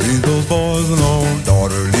Daughter, to. leave those boys alone.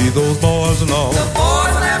 Daughter, leave those boys alone. The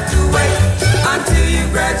boys will have to wait until you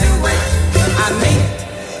graduate. I mean,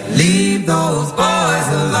 leave those boys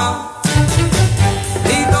alone.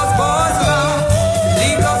 Leave those boys alone.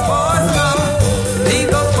 Leave those boys alone. Leave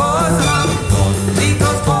those boys alone. Leave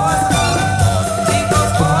those boys alone. Leave those boys alone. Leave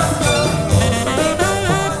those boys alone.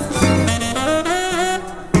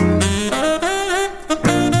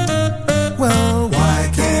 Well, why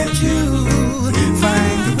can't you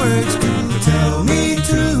find the words to tell me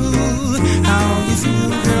true how you feel,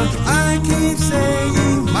 girl? I keep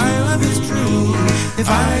saying my love is true. If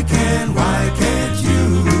I can, why can't you?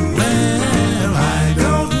 Well, I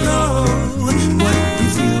don't know what you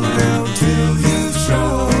feel, girl, till you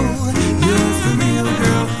show you're for real,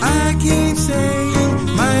 girl. I keep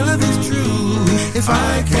saying my love is true. If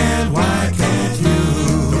I can, why can't you?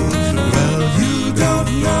 Well, you don't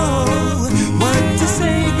know what to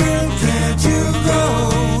say, girl. Can't you go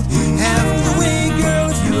half the way, girl?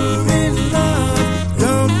 If you're in love,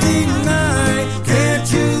 don't deny. Can't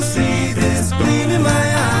you see this gleam in my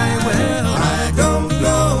eye? Well, I don't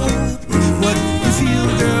know what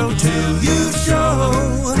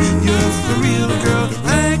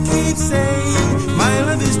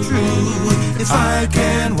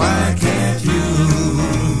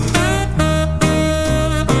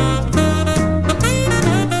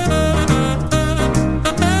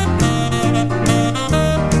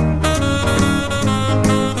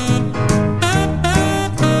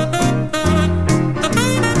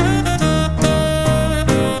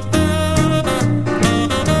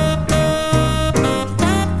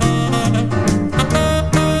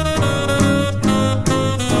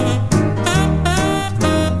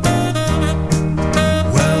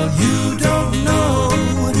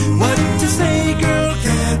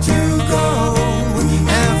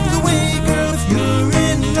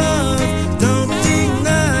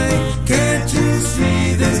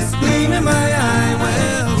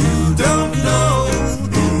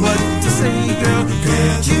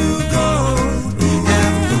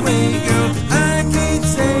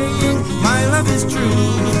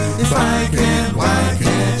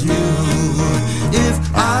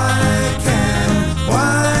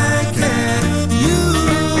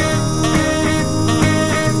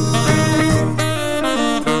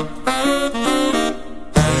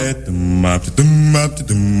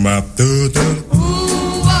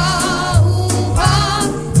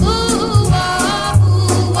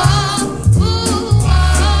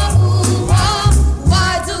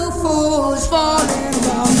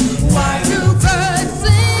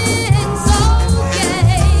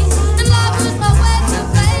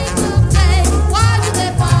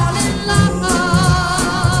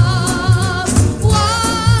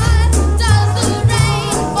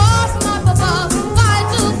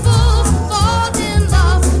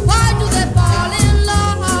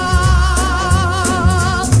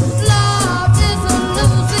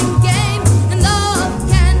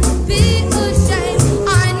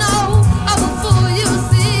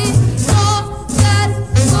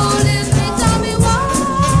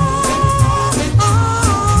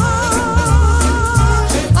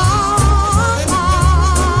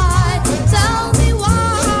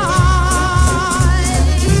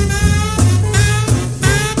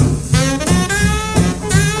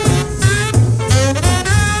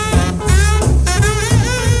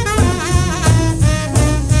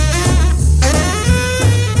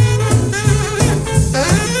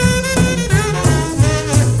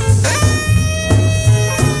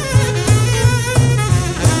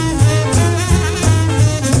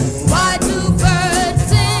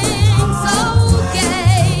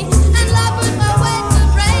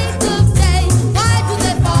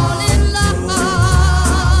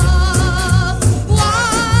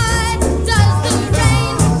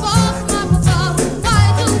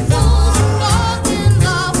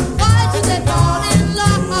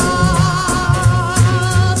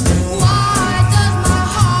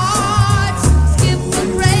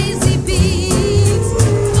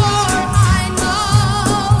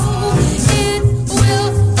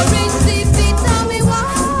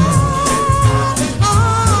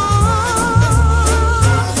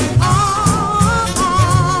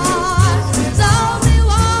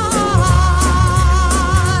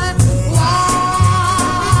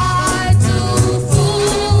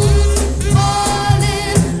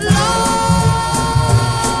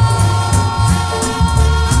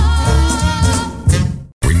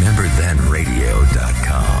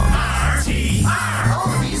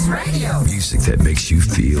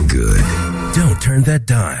Don't turn that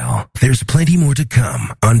dial. There's plenty more to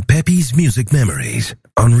come on Pepe's Music Memories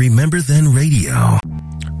on Remember Then Radio.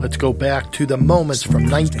 Let's go back to the moments from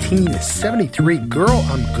 1973. Girl,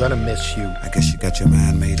 I'm gonna miss you. I guess you got your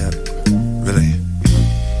mind made up. Really?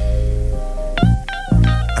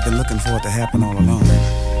 I've been looking for it to happen all along.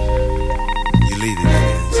 You leave it, that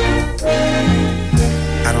is.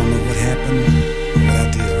 I don't know what happened, what I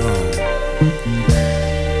did wrong.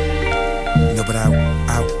 No, but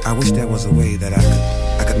I wish there was a way that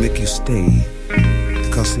I could make you stay.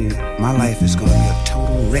 Because, see, my life is gonna be a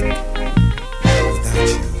total wreck without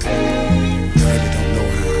you. I really don't know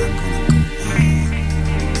how I'm gonna go on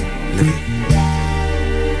living.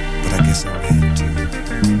 But I guess I'll have to.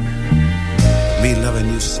 Me loving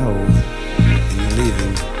you so, and you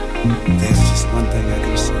leaving, there's just one thing I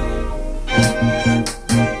can say.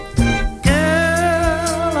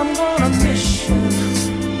 Girl, I'm gonna miss you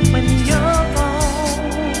when you're gone,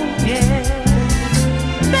 yeah.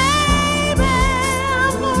 Baby,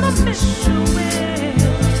 I'm gonna miss you when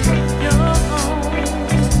you're gone,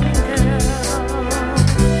 girl.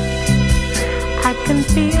 I can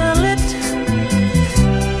feel it,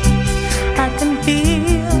 I can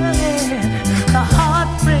feel it, the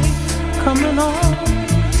heartbreak coming on,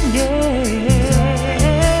 yeah.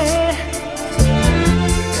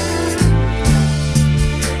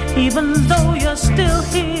 Even though you're still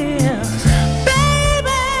here,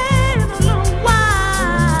 baby, in a little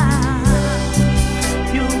while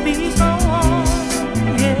you'll be gone,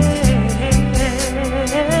 yeah.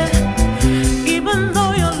 Even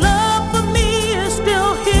though your love for me is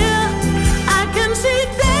still here, I can see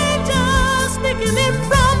danger sneaking in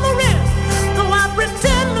from the rear. Though I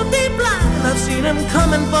pretend to be blind, I've seen him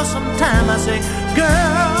coming for some time. I say,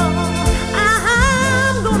 girl,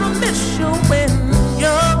 I'm gonna miss you when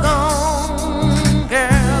you're gone,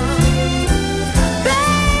 girl.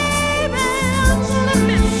 Baby, I'm gonna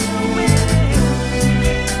miss you when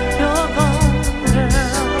you're gone,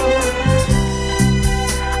 girl.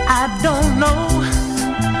 I don't know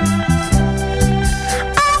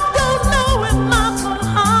if my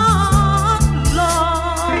heart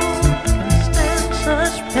long can stand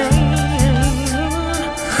such pain.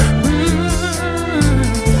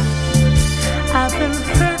 I've been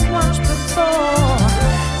hurt once before,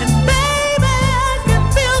 and baby, I can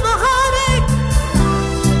feel the heartache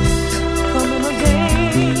coming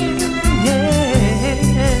again, yeah.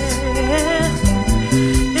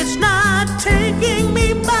 It's not taking me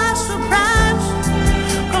by surprise,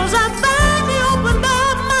 'cause I finally opened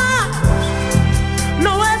up my eyes.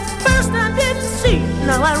 No, at first I didn't see,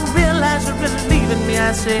 now I realize you're really leaving me. I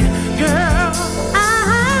say, girl,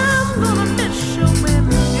 I'm gonna miss you when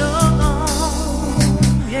you're gone,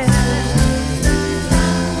 yeah.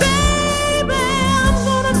 Baby, I'm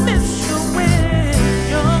gonna miss you when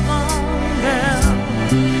you're gone, girl.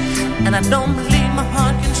 And I don't believe my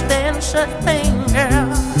heart can stand such pain, girl.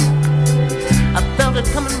 I felt it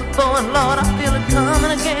coming before, and Lord, I feel it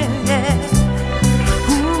coming again, yeah.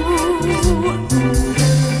 Ooh,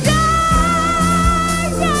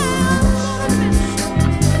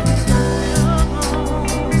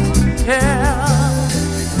 girl,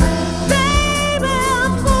 baby,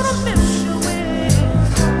 I'm gonna miss you when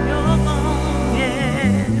you're gone,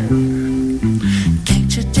 yeah.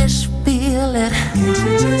 Can't you just feel it? Can't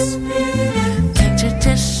you just feel it? Can't you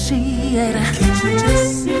just see it? Can't you just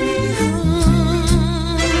see it?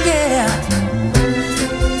 Yeah.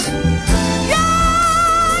 Yeah,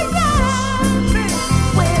 baby,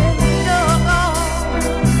 when you're gone.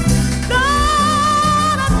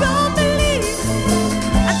 Lord, I don't believe.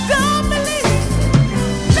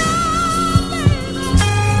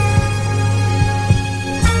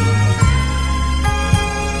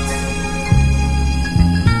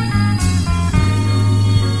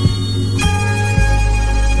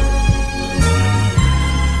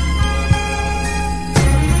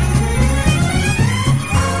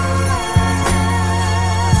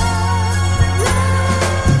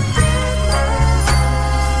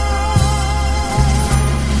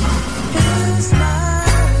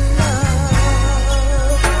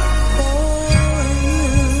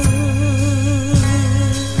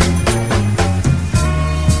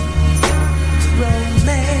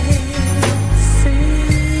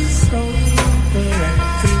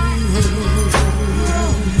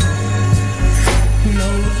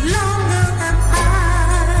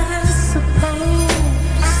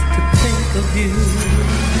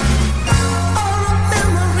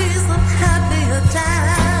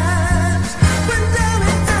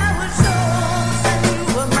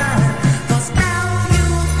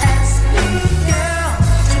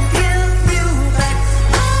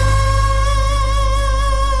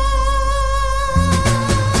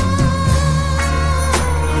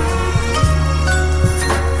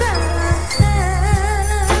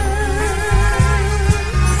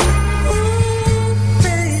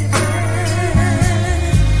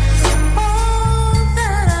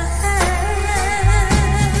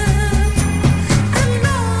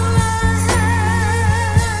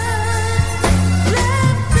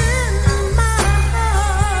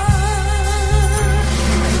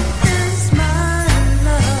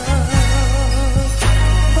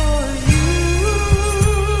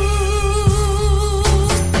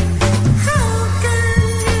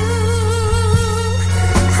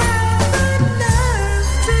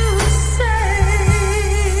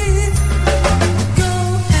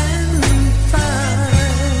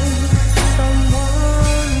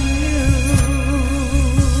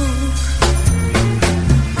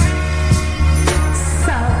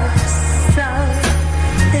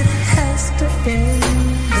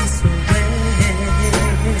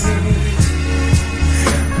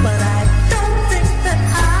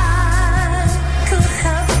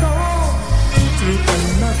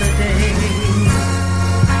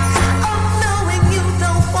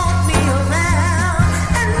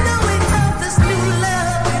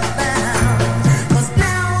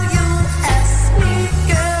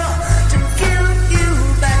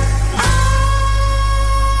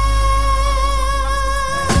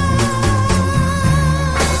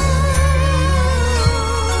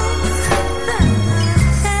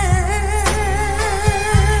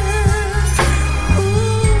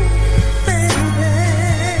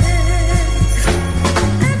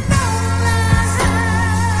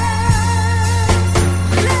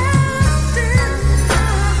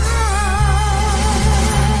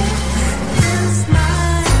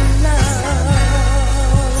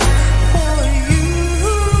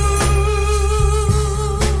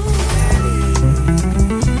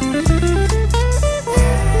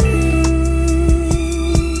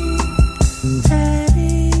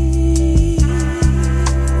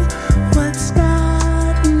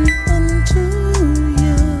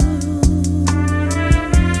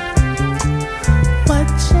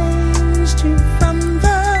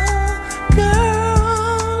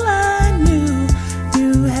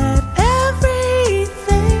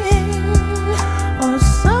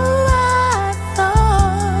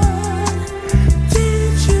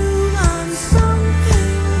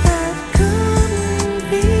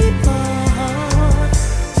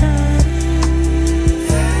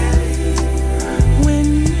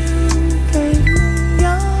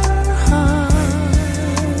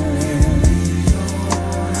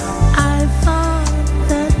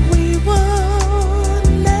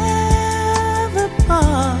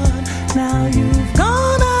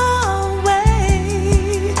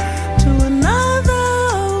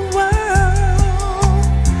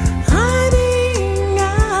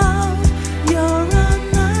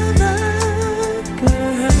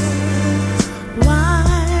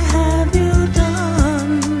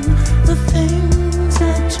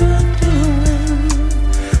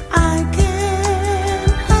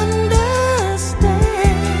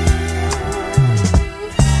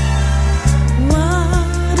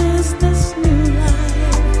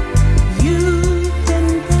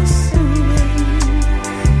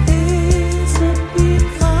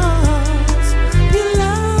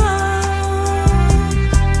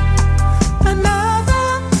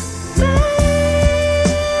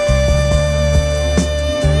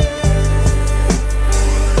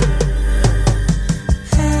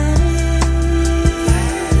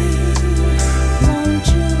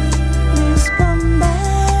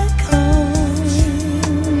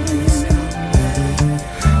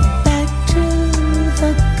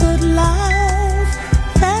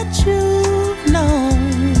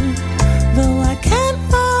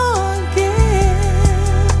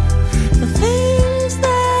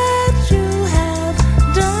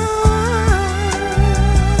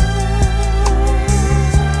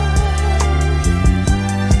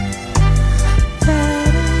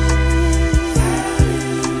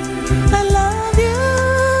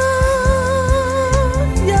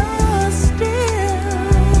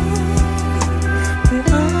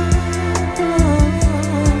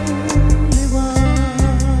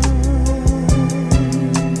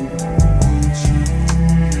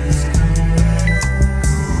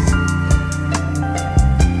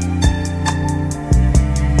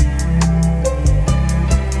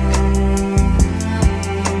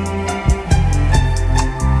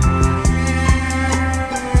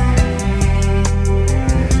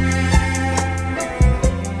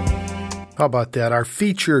 How about that? Our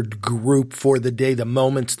featured group for the day, The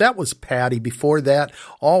Moments, that was Patty. Before that,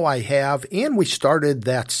 All I Have, and we started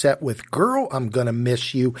that set with Girl, I'm Gonna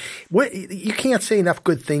Miss You. You can't say enough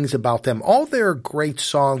good things about them. All their great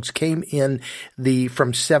songs came in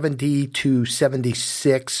from 70 to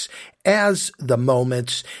 76 as The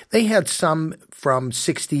Moments. They had some from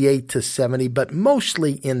 68 to 70, but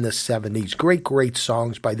mostly in the 70s. Great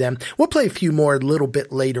songs by them. We'll play a few more a little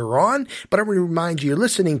bit later on, but I want to remind you, you're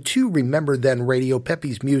listening to Remember Then Radio,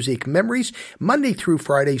 Pepe's Music Memories, Monday through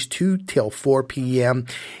Fridays, 2 till 4 p.m.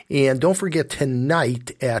 And don't forget, tonight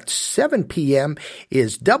at 7 p.m.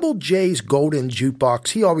 is Double J's Golden Jukebox.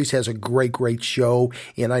 He always has a great show,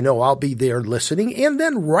 and I know I'll be there listening. And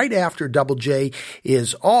then right after Double J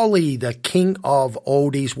is Ollie, the king of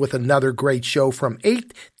oldies, with another great show from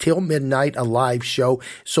 8 till midnight, a live show.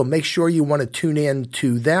 So make sure you want to tune in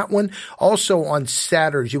to that one. Also on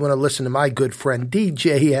Saturdays, you want to listen to my good friend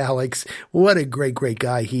DJ Alex. What a great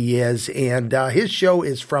guy he is. And his show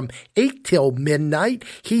is from 8 till midnight.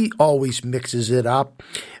 He always mixes it up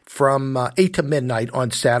from 8 to midnight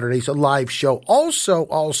on Saturdays, a live show.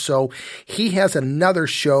 Also, he has another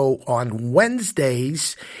show on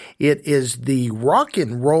Wednesdays. It is the Rock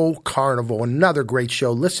and Roll Carnival, another great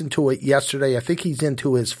show. Listened to it yesterday. I think he's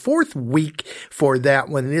into his 4th week for that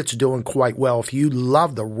one, and it's doing quite well. If you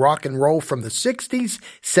love the rock and roll from the 60s,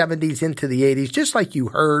 70s into the 80s, just like you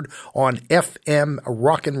heard on FM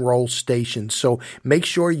rock and roll stations. So make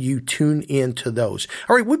sure you tune in to those.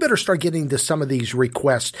 All right, we better start getting to some of these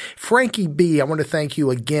requests. Frankie B., I want to thank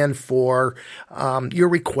you again for your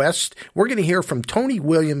request. We're going to hear from Tony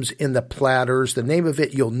Williams in the Platters. The name of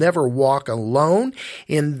it, You'll Never Walk Alone.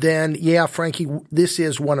 And then, Frankie, this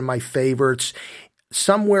is one of my favorites,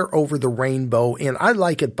 Somewhere Over the Rainbow, and I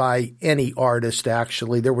like it by any artist,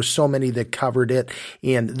 actually. There were so many that covered it,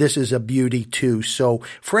 and this is a beauty, too. So,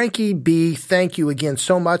 Frankie B., thank you again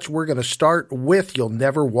so much. We're going to start with You'll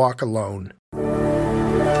Never Walk Alone.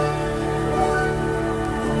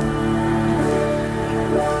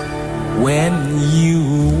 When you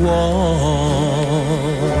walk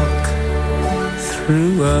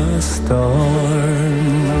through a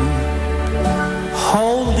storm,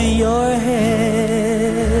 hold your head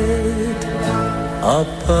up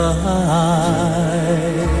high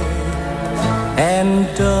and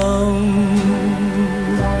don't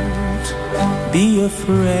be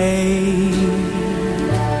afraid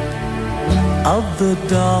of the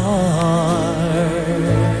dark.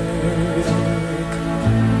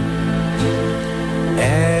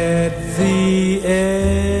 At the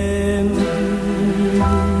end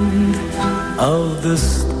of the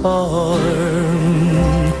storm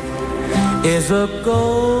is a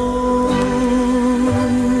golden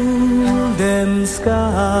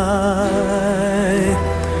sky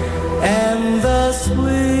and the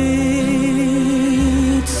sweet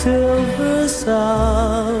silver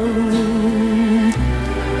sound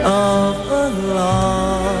of a lark.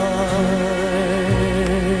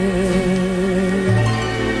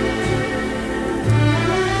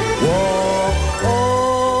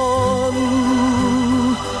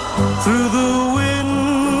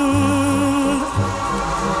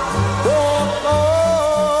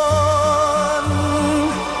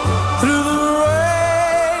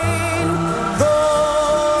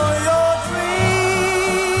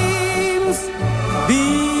 Be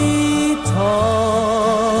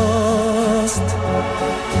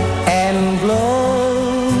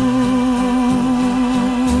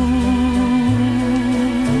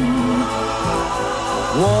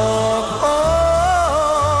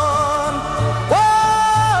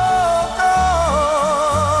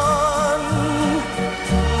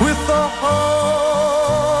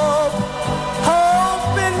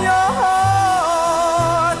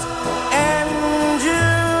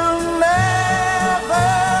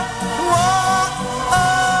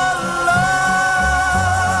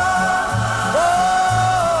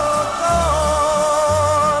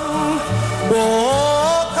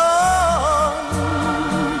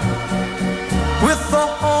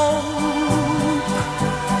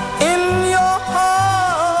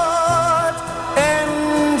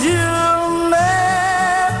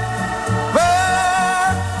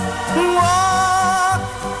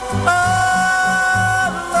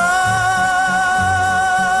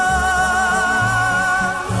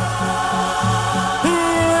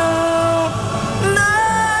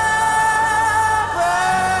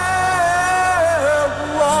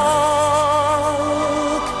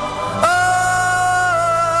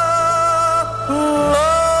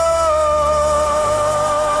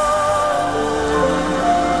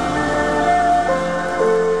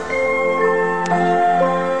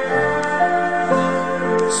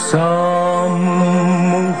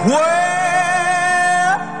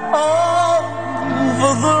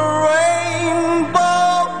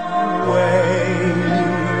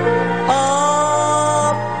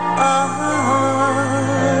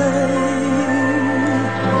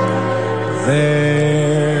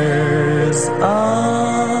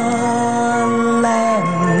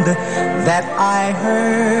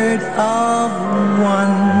of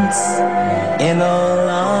once in a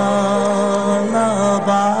lullaby.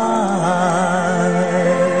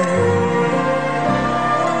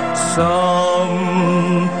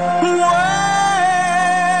 Somewhere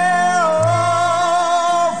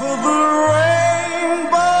over the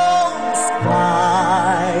rainbow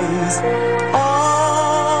skies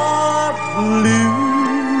are blue,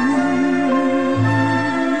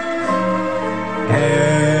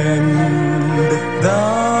 and the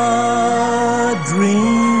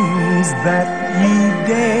dreams that you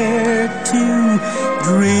dare to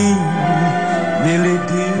dream really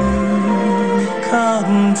do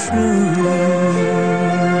come true.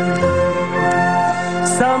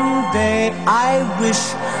 Someday I wish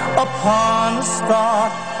upon a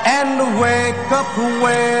star and wake up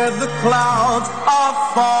where the clouds are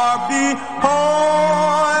far behind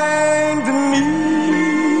me.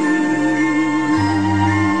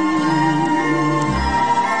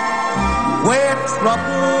 Where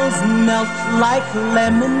troubles melt like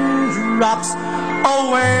lemon drops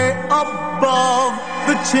away above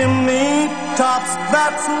the chimney tops.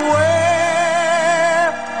 That's where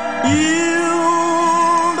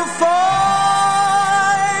you'll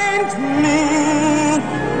find me.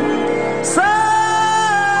 Somewhere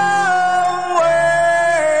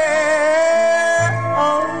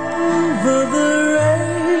over the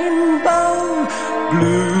rainbow,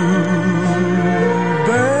 bluebirds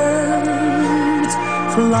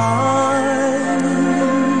fly.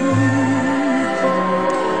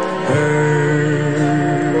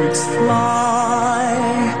 Birds fly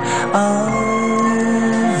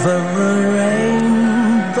over the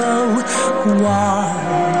rainbow. Why,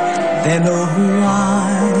 then oh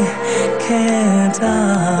why can't I?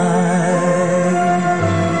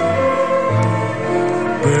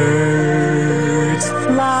 Birds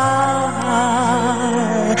fly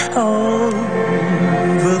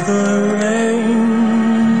over the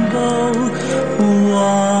rainbow.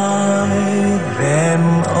 Why then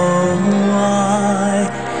oh why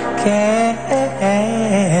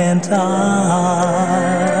can't I?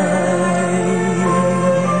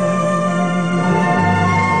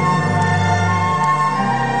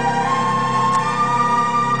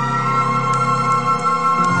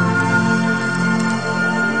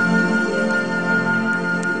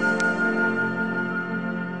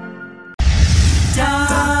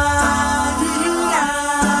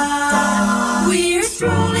 We're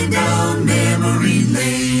strolling down memory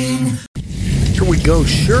lane. Here we go.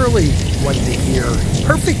 Shirley wanted to hear.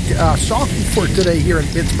 Perfect song for today here in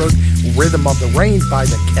Pittsburgh. Rhythm of the Rain by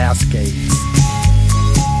the Cascades.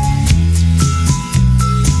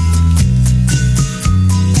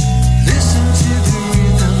 Listen to the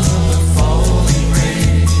rhythm of the falling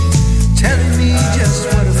rain, telling me just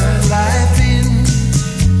what a fool I've been.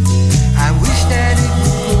 I wish that it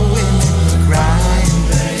would go and let me cry in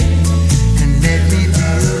vain, and let me be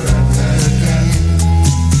alone again.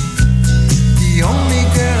 The only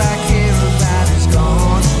girl I care about is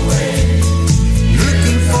gone away,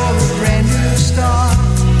 looking for a brand new start.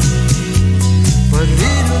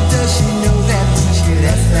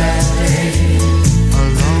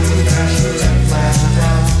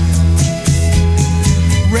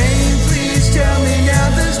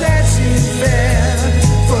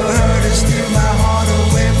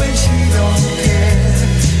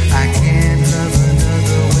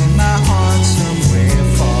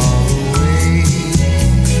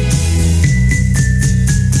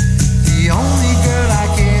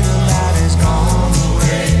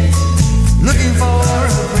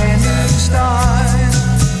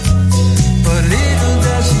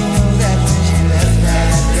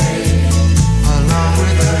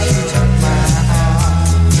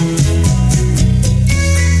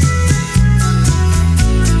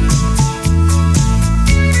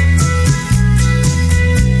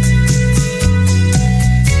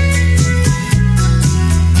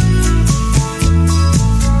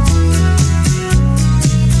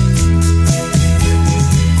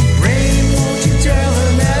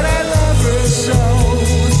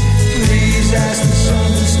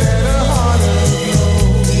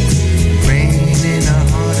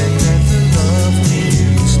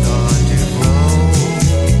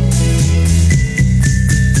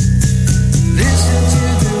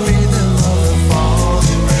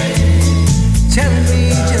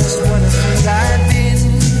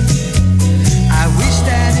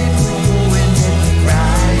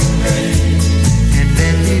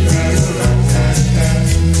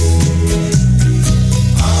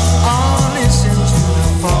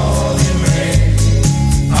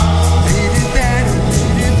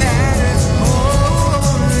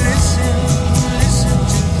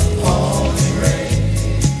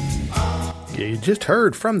 You just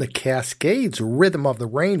heard from the Cascades, Rhythm of the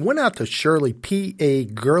Rain. Went out to Shirley P.A.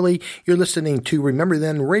 Gurley. You're listening to Remember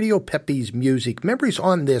Then Radio, Pepe's Music Memories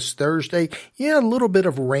on this Thursday. Yeah, a little bit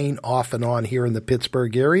of rain off and on here in the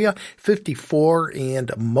Pittsburgh area. 54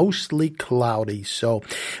 and mostly cloudy. So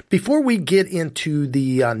before we get into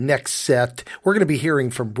the next set, we're going to be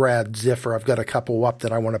hearing from Brad Ziffer. I've got a couple up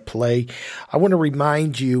that I want to play. I want to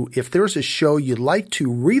remind you, if there's a show you'd like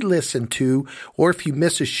to re-listen to, or if you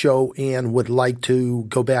miss a show and would like to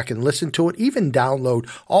go back and listen to it, even download,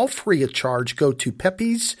 all free of charge, go to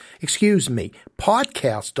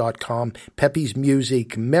podcast.com, Pepe's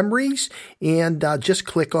Music Memories, and just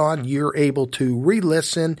click on, you're able to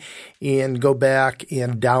re-listen and go back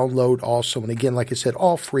and download also. And again, like I said,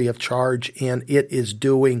 all free of charge, and it is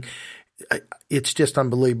doing... It's just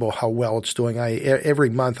unbelievable how well it's doing.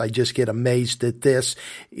 Every month I just get amazed at this.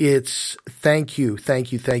 It's thank you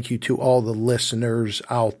to all the listeners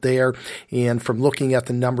out there. And from looking at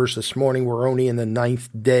the numbers this morning, we're only in the 9th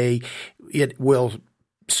day. It will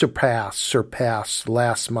surpass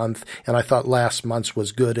last month, and I thought last month's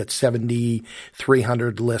was good at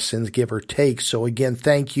 7,300 listens, give or take. So again,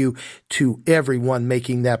 thank you to everyone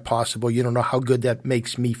making that possible. You don't know how good that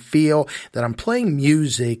makes me feel, that I'm playing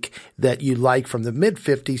music that you like from the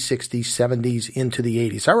mid-50s, 60s, 70s into the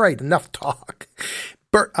 80s. All right, enough talk.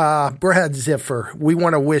 Brad Ziffer, we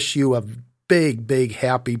want to wish you a big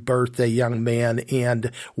happy birthday, young man,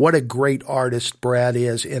 and what a great artist Brad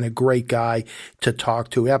is, and a great guy to talk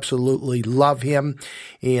to. Absolutely love him.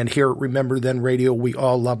 And here at Remember Then Radio, we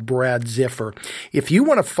all love Brad Ziffer. If you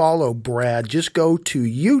want to follow Brad, just go to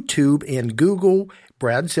YouTube and Google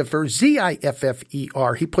Brad Ziffer,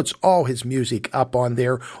 Ziffer. He puts all his music up on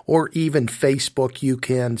there, or even Facebook. You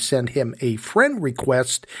can send him a friend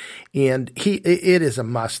request, and it is a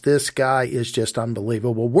must. This guy is just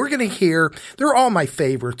unbelievable. We're going to hear, they're all my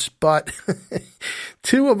favorites, but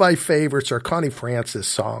two of my favorites are Connie Francis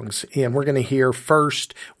songs, and we're going to hear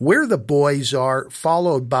first Where the Boys Are,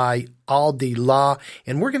 followed by Aldi La,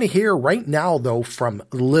 and we're going to hear right now, though, from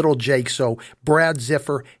Little Jake. So, Brad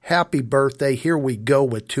Ziffer, happy birthday. Here we go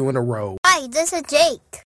with two in a row. Hi, this is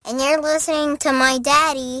Jake, and you're listening to my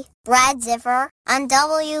daddy, Brad Ziffer, on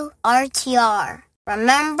WRTR.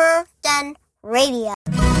 Remember Then Radio.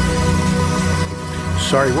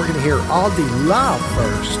 Sorry, we're going to hear Aldi La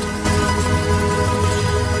first.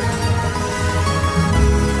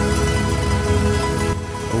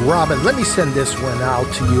 Robin, let me send this one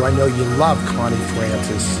out to you. I know you love Connie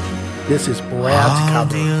Francis. This is Brad's cover. Al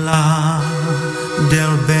di là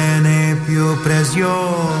del bene più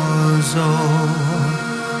prezioso,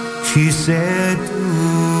 ci sei tu.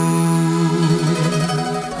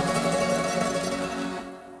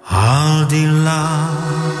 Al di là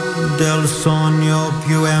del sogno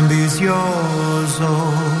più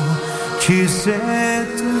ambizioso, ci sei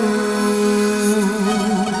tu.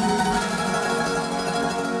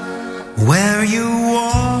 Where you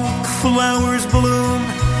walk, flowers bloom.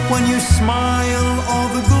 When you smile, all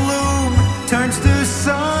the gloom turns to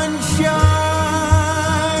sunshine.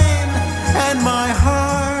 And my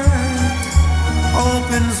heart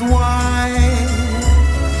opens wide.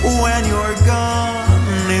 When you're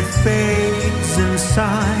gone, it fades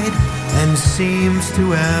inside and seems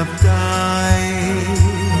to have died.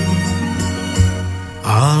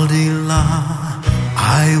 Al di là,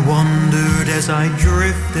 I wondered as I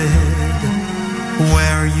drifted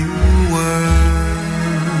where you were.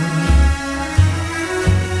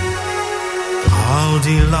 Al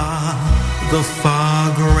di là, the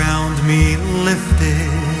fog around me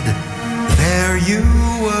lifted. There you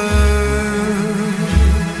were.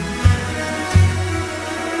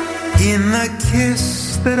 In the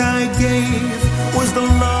kiss that I gave was the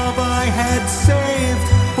love I had saved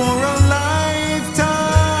for a lifetime.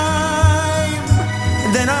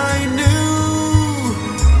 Then I knew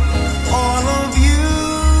all of you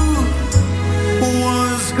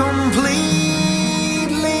was completely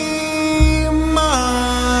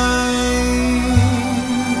mine.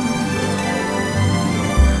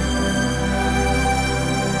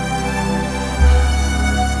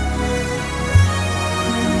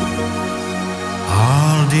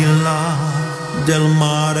 Al di là del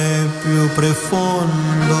mare più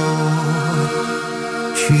profondo,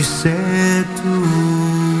 ci sei tu.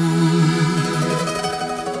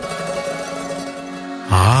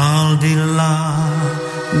 Al di là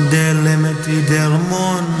dei limiti del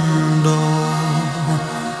mondo,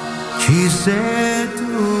 ci sei tu.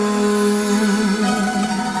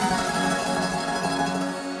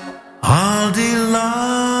 Al di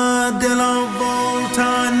là della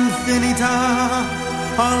volta infinita,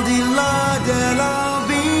 al di là della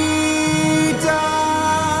vita,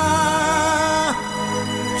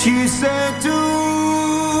 ci sei tu,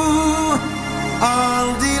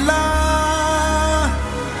 al di là,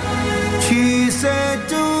 ci sei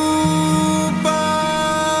tu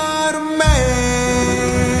per me.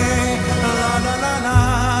 La la la la,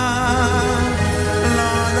 la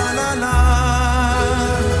la la la,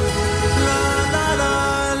 la la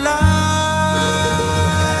la la.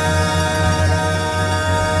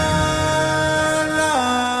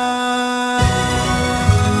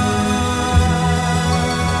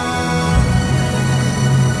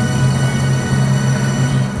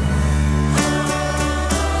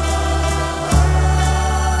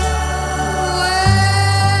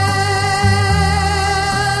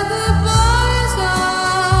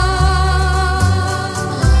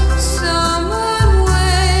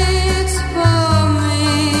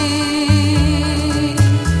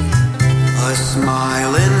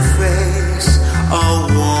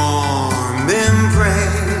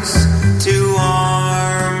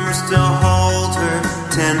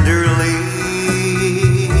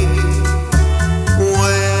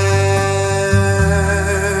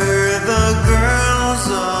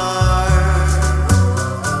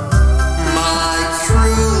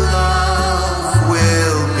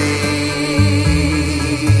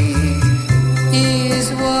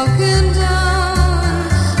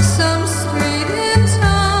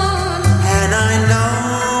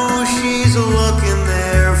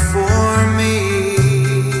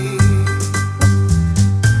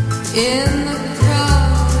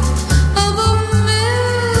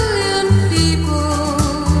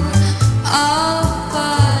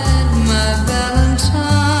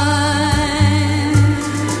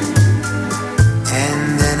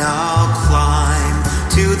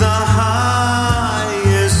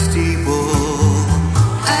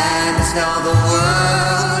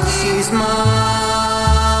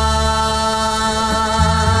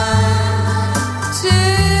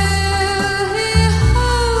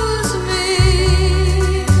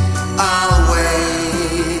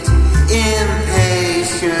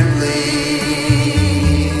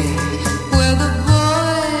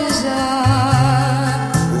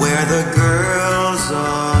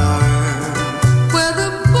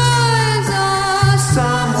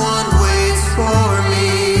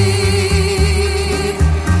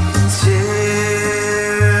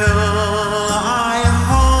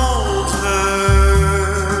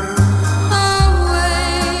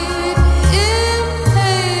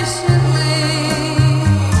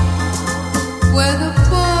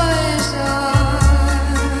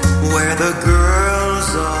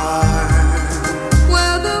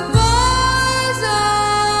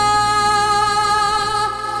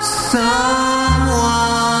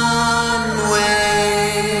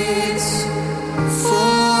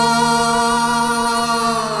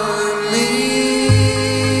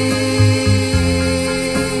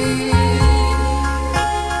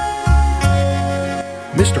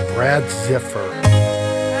 Brad Ziffer.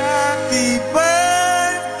 Happy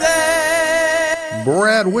birthday!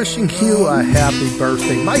 Brad, wishing you a happy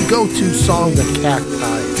birthday. My go-to song, The Cacti.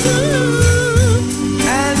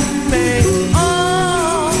 And may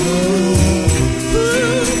all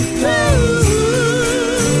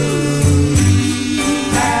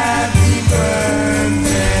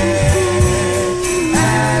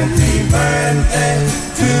happy birthday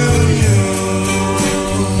to you.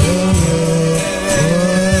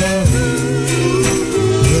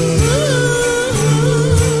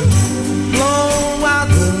 Blow out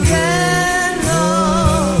the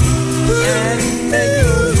candle and make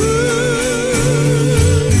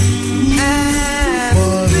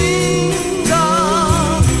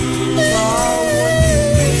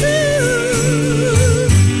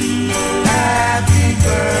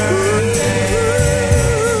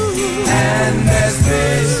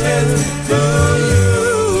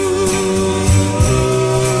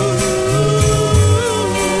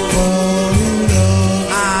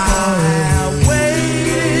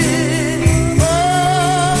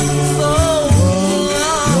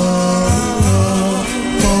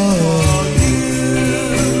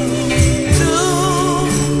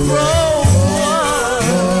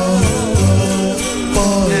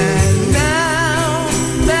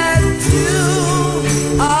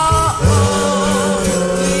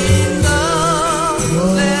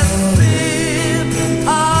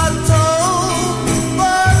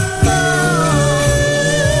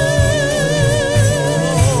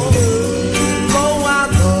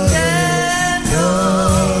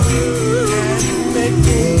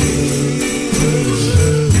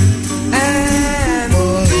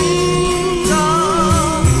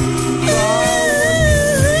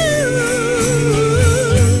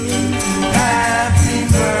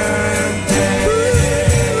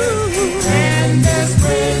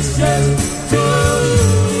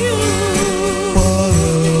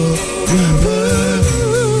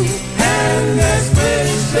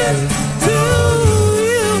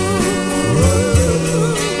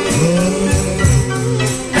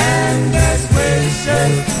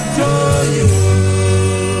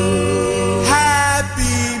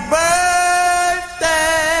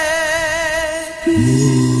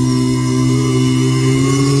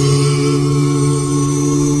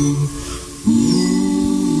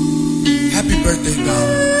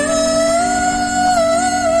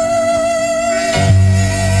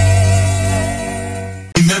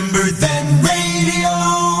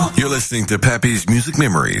listening to Peppy's Music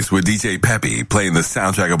Memories with DJ Peppy playing the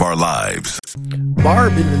soundtrack of our lives.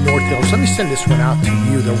 Barb in the North Hills, let me send this one out to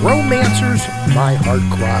you. The Romancers, My Heart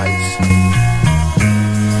Cries.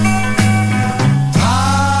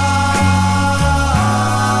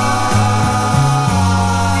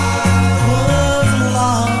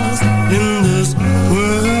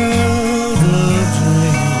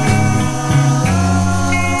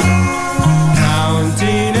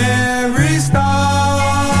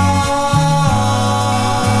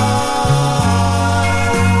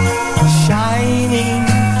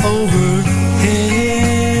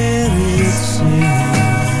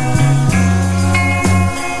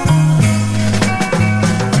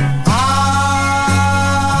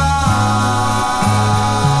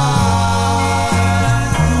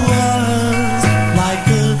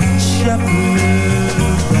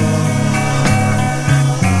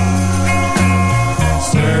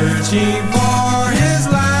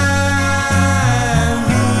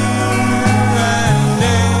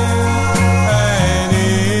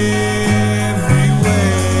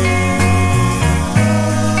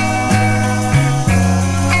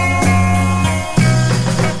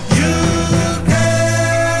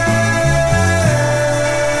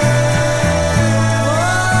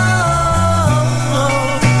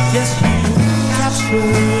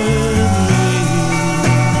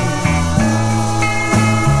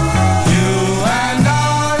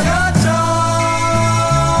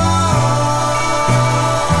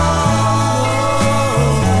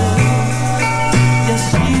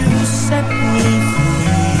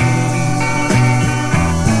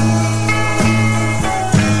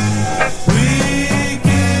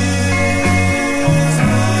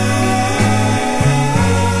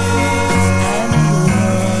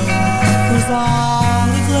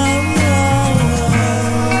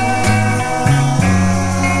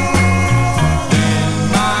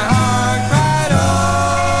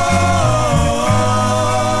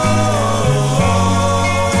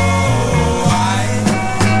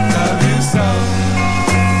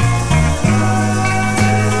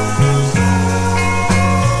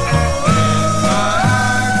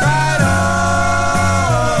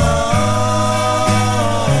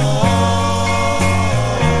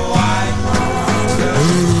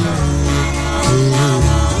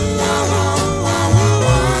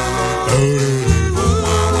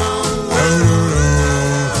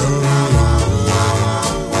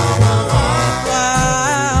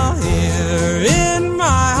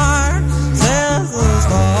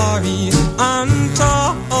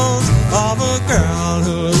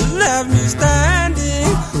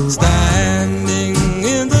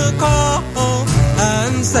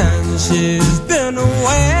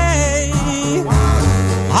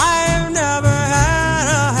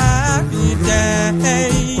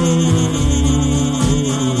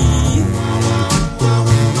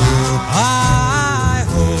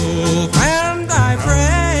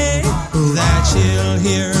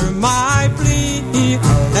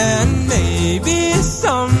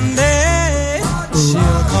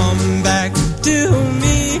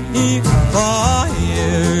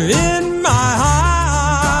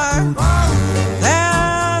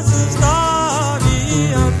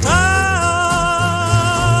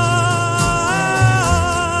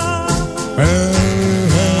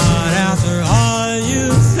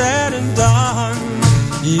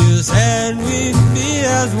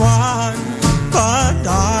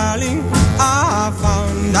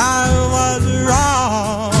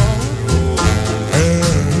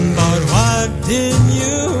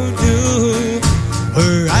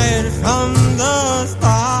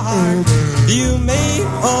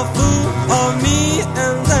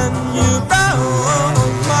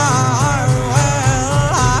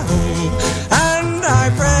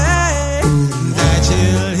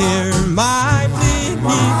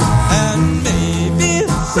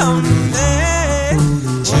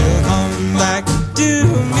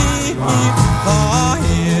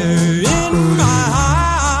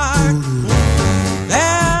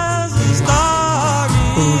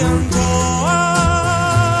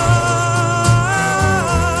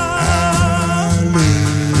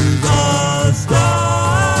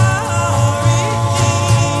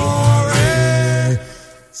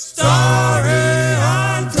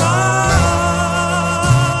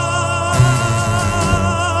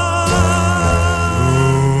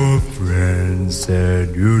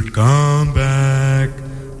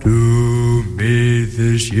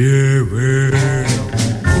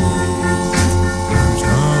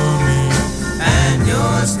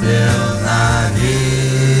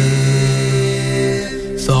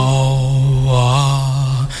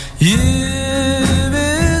 Year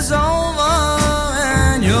is over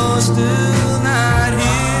and you're still will not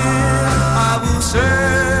hear. I will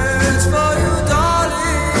search for you,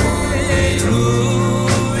 darling,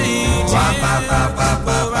 through each year.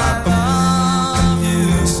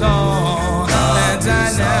 You saw that I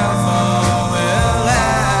never will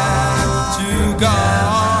let you go.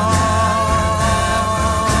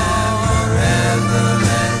 Never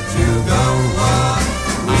let you go.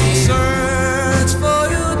 I'll search for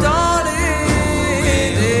you, darling,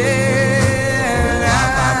 and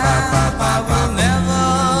I will never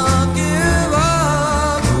give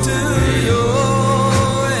up to you.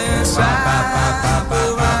 Yes, I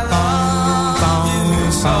love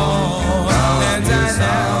you so, and I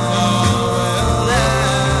never will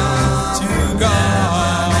let you go.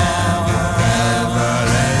 Never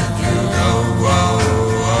let you go.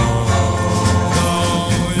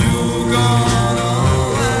 Though you gone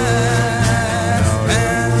away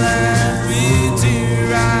and let me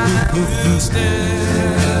dear, I will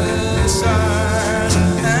still search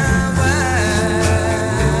and wait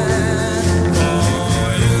for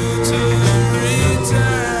you to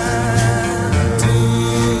return to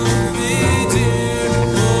me, dear.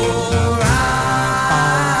 For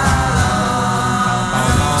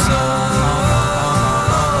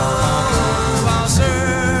I'll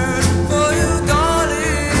search for you, darling,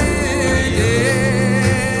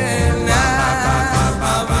 and I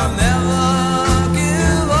will never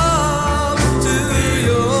give up to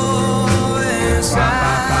you. Yes, I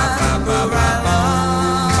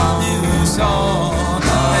love you so,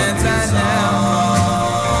 and I never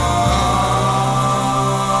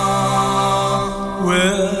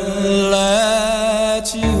will let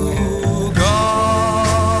you go.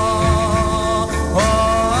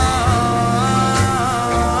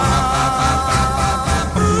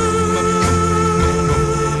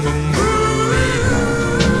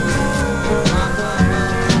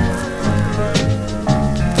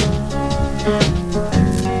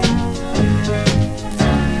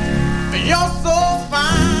 You're so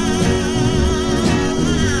fine.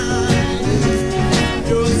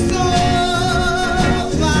 You're so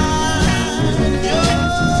fine. You're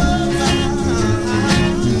mine.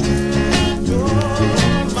 You're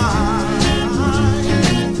mine.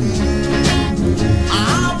 I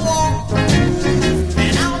walk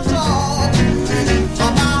and I'll talk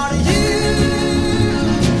about you.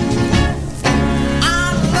 I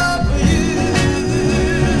love you.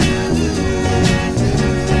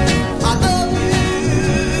 I love you.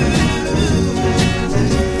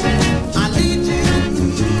 I need you.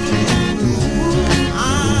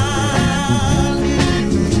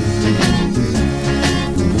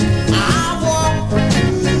 I walk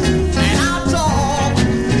and I talk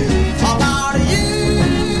about you.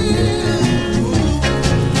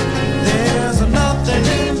 There's nothing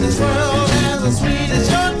in this world as sweet as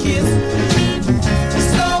your kiss. It's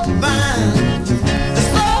so fine. It's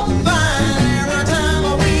so fine. Every time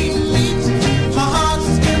we meet, my heart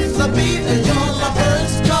skips a beat, and you're my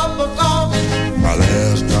first cup of coffee. My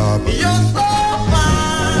last drop. You're so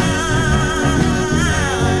fine.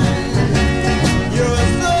 You're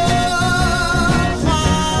so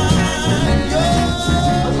fine.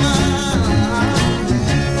 You're mine.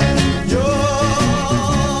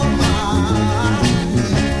 You're mine.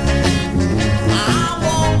 I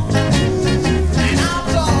walk and I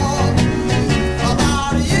talk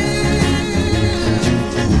about you.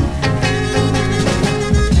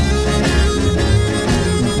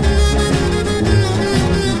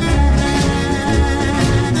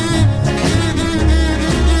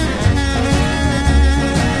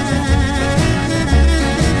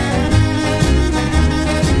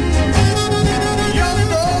 You're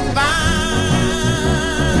so fine.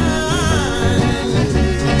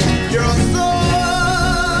 You're so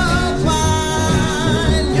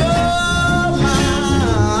fine. You're mine.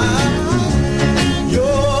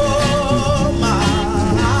 You're mine.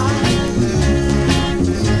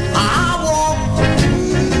 I walk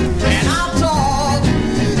and I talk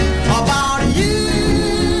about you.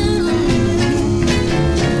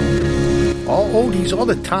 All oldies all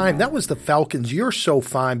the time. That was the Falcons, You're So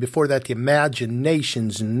Fine. Before that, the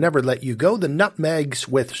Imaginations, Never Let You Go. The Nutmegs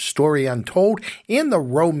with Story Untold. And the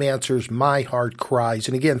Romancers, My Heart Cries.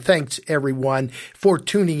 And again, thanks everyone for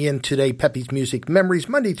tuning in today. Pepe's Music Memories,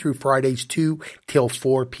 Monday through Fridays, 2 till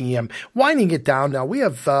 4 p.m. Winding it down now. We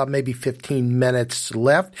have maybe 15 minutes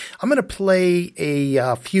left. I'm going to play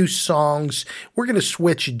a few songs. We're going to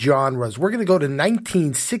switch genres. We're going to go to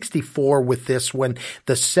 1964 with this one,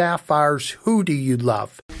 The Sapphires, Who Do You Love?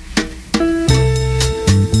 Who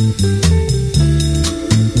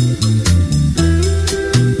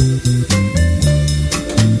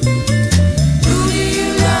do you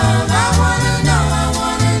love? I wanna know, I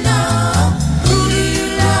wanna know.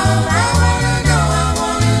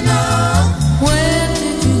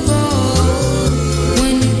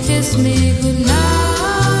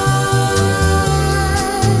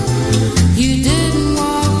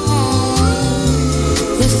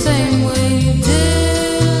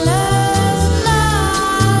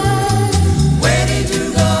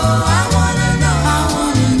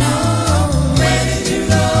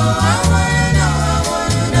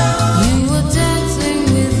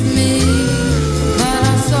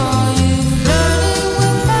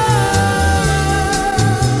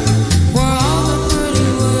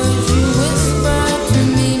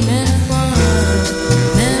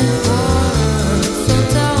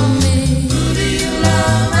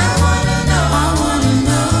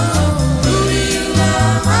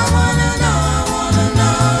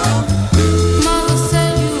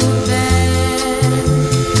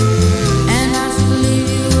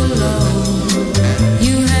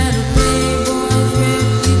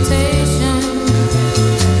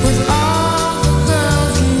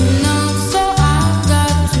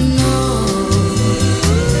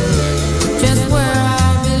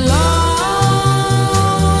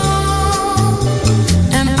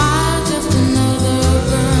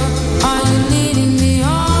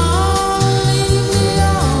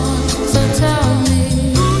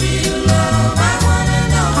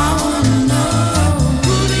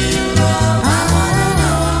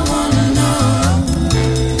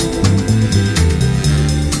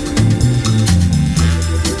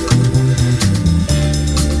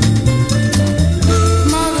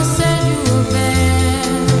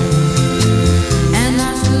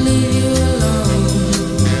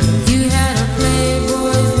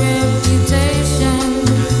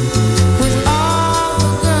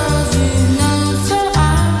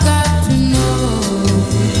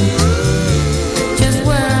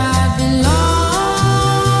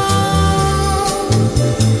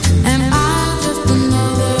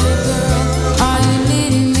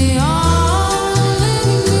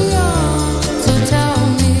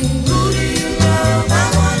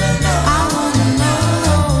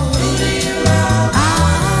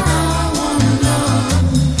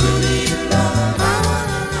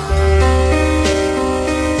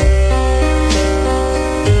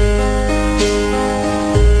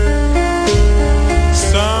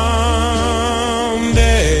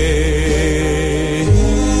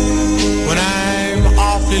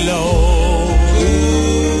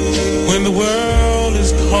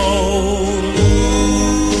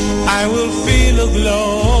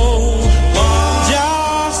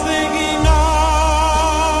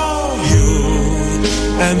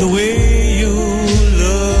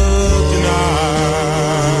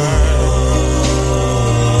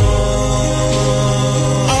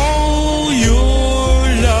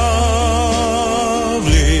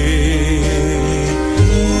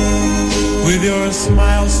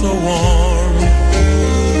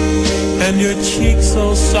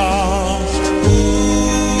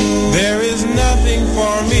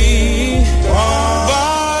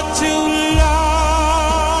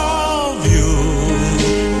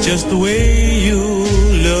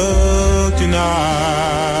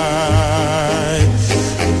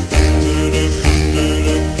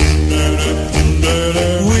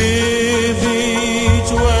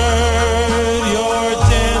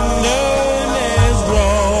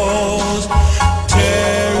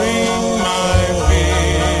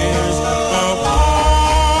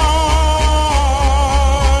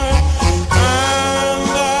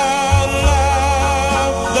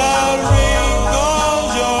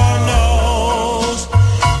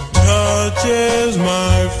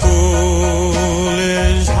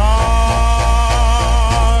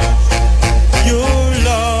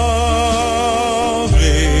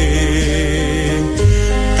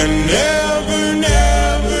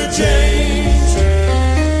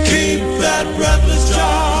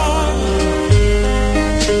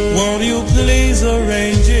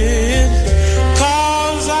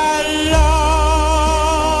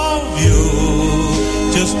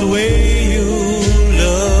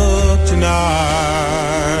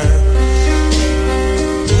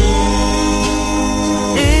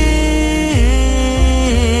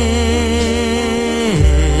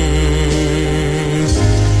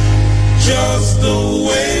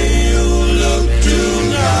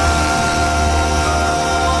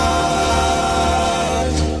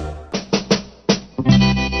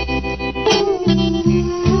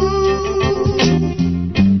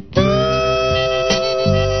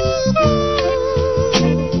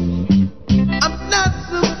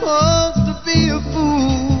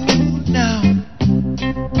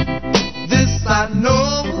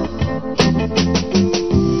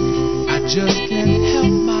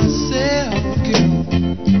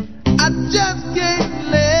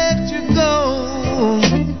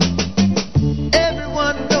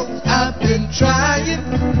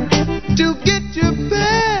 Trying to get you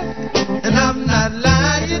back, and I'm not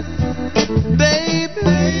lying.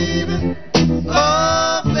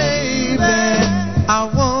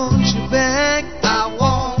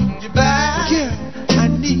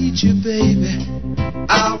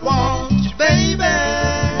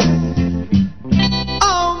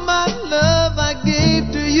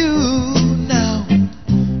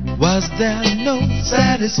 there no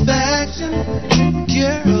satisfaction?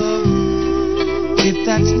 Girl, if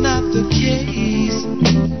that's not the case,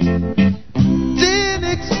 then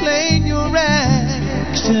explain your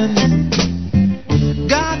actions.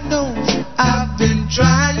 God knows I've been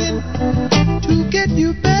trying to get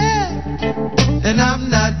you back, and I'm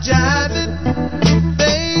not jiving,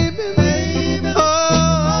 baby, baby.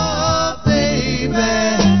 Oh, baby,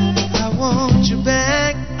 I want you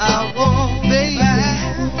back. I want, baby.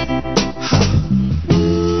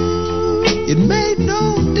 It made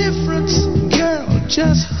no difference, girl,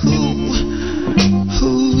 just who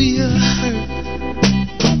you hurt.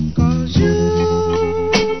 'Cause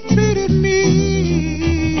you treated me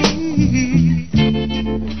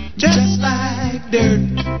just like dirt.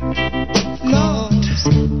 Lord,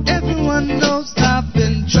 everyone knows I've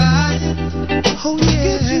been trying, oh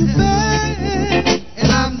yeah, to get you back,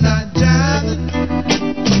 and I'm not driving,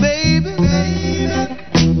 baby, baby.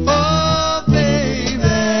 Oh baby,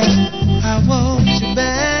 I want you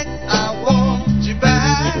back, I want you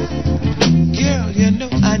back. Girl, you know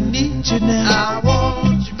I need you now. I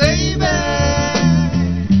want you, baby.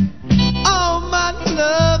 All my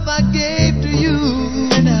love I gave to you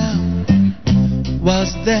now.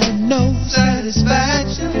 Was there no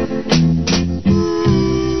satisfaction?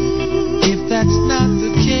 If that's not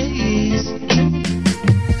the case,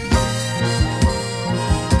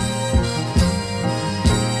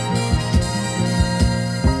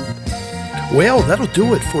 Well, that'll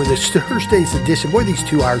do it for this Thursday's edition. Boy, these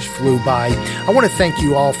 2 hours flew by. I want to thank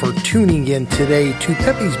you all for tuning in today to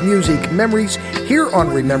Pepe's Music Memories here on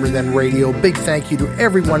Remember Then Radio. Big thank you to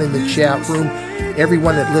everyone in the chat room,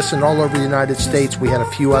 everyone that listened all over the United States. We had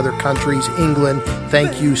a few other countries, England.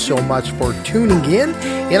 Thank you so much for tuning in.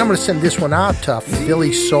 And I'm going to send this one out to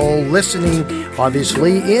Philly Soul, listening,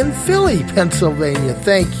 obviously, in Philly, Pennsylvania.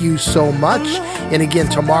 Thank you so much. And again,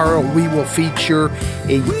 tomorrow we will feature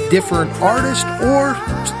a different artist or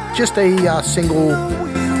just a single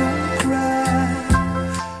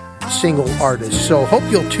artist. So hope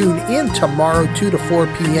you'll tune in tomorrow, 2 to 4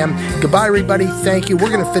 p.m. Goodbye, everybody. Thank you. We're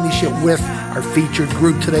going to finish it with our featured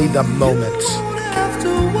group today, The Moments.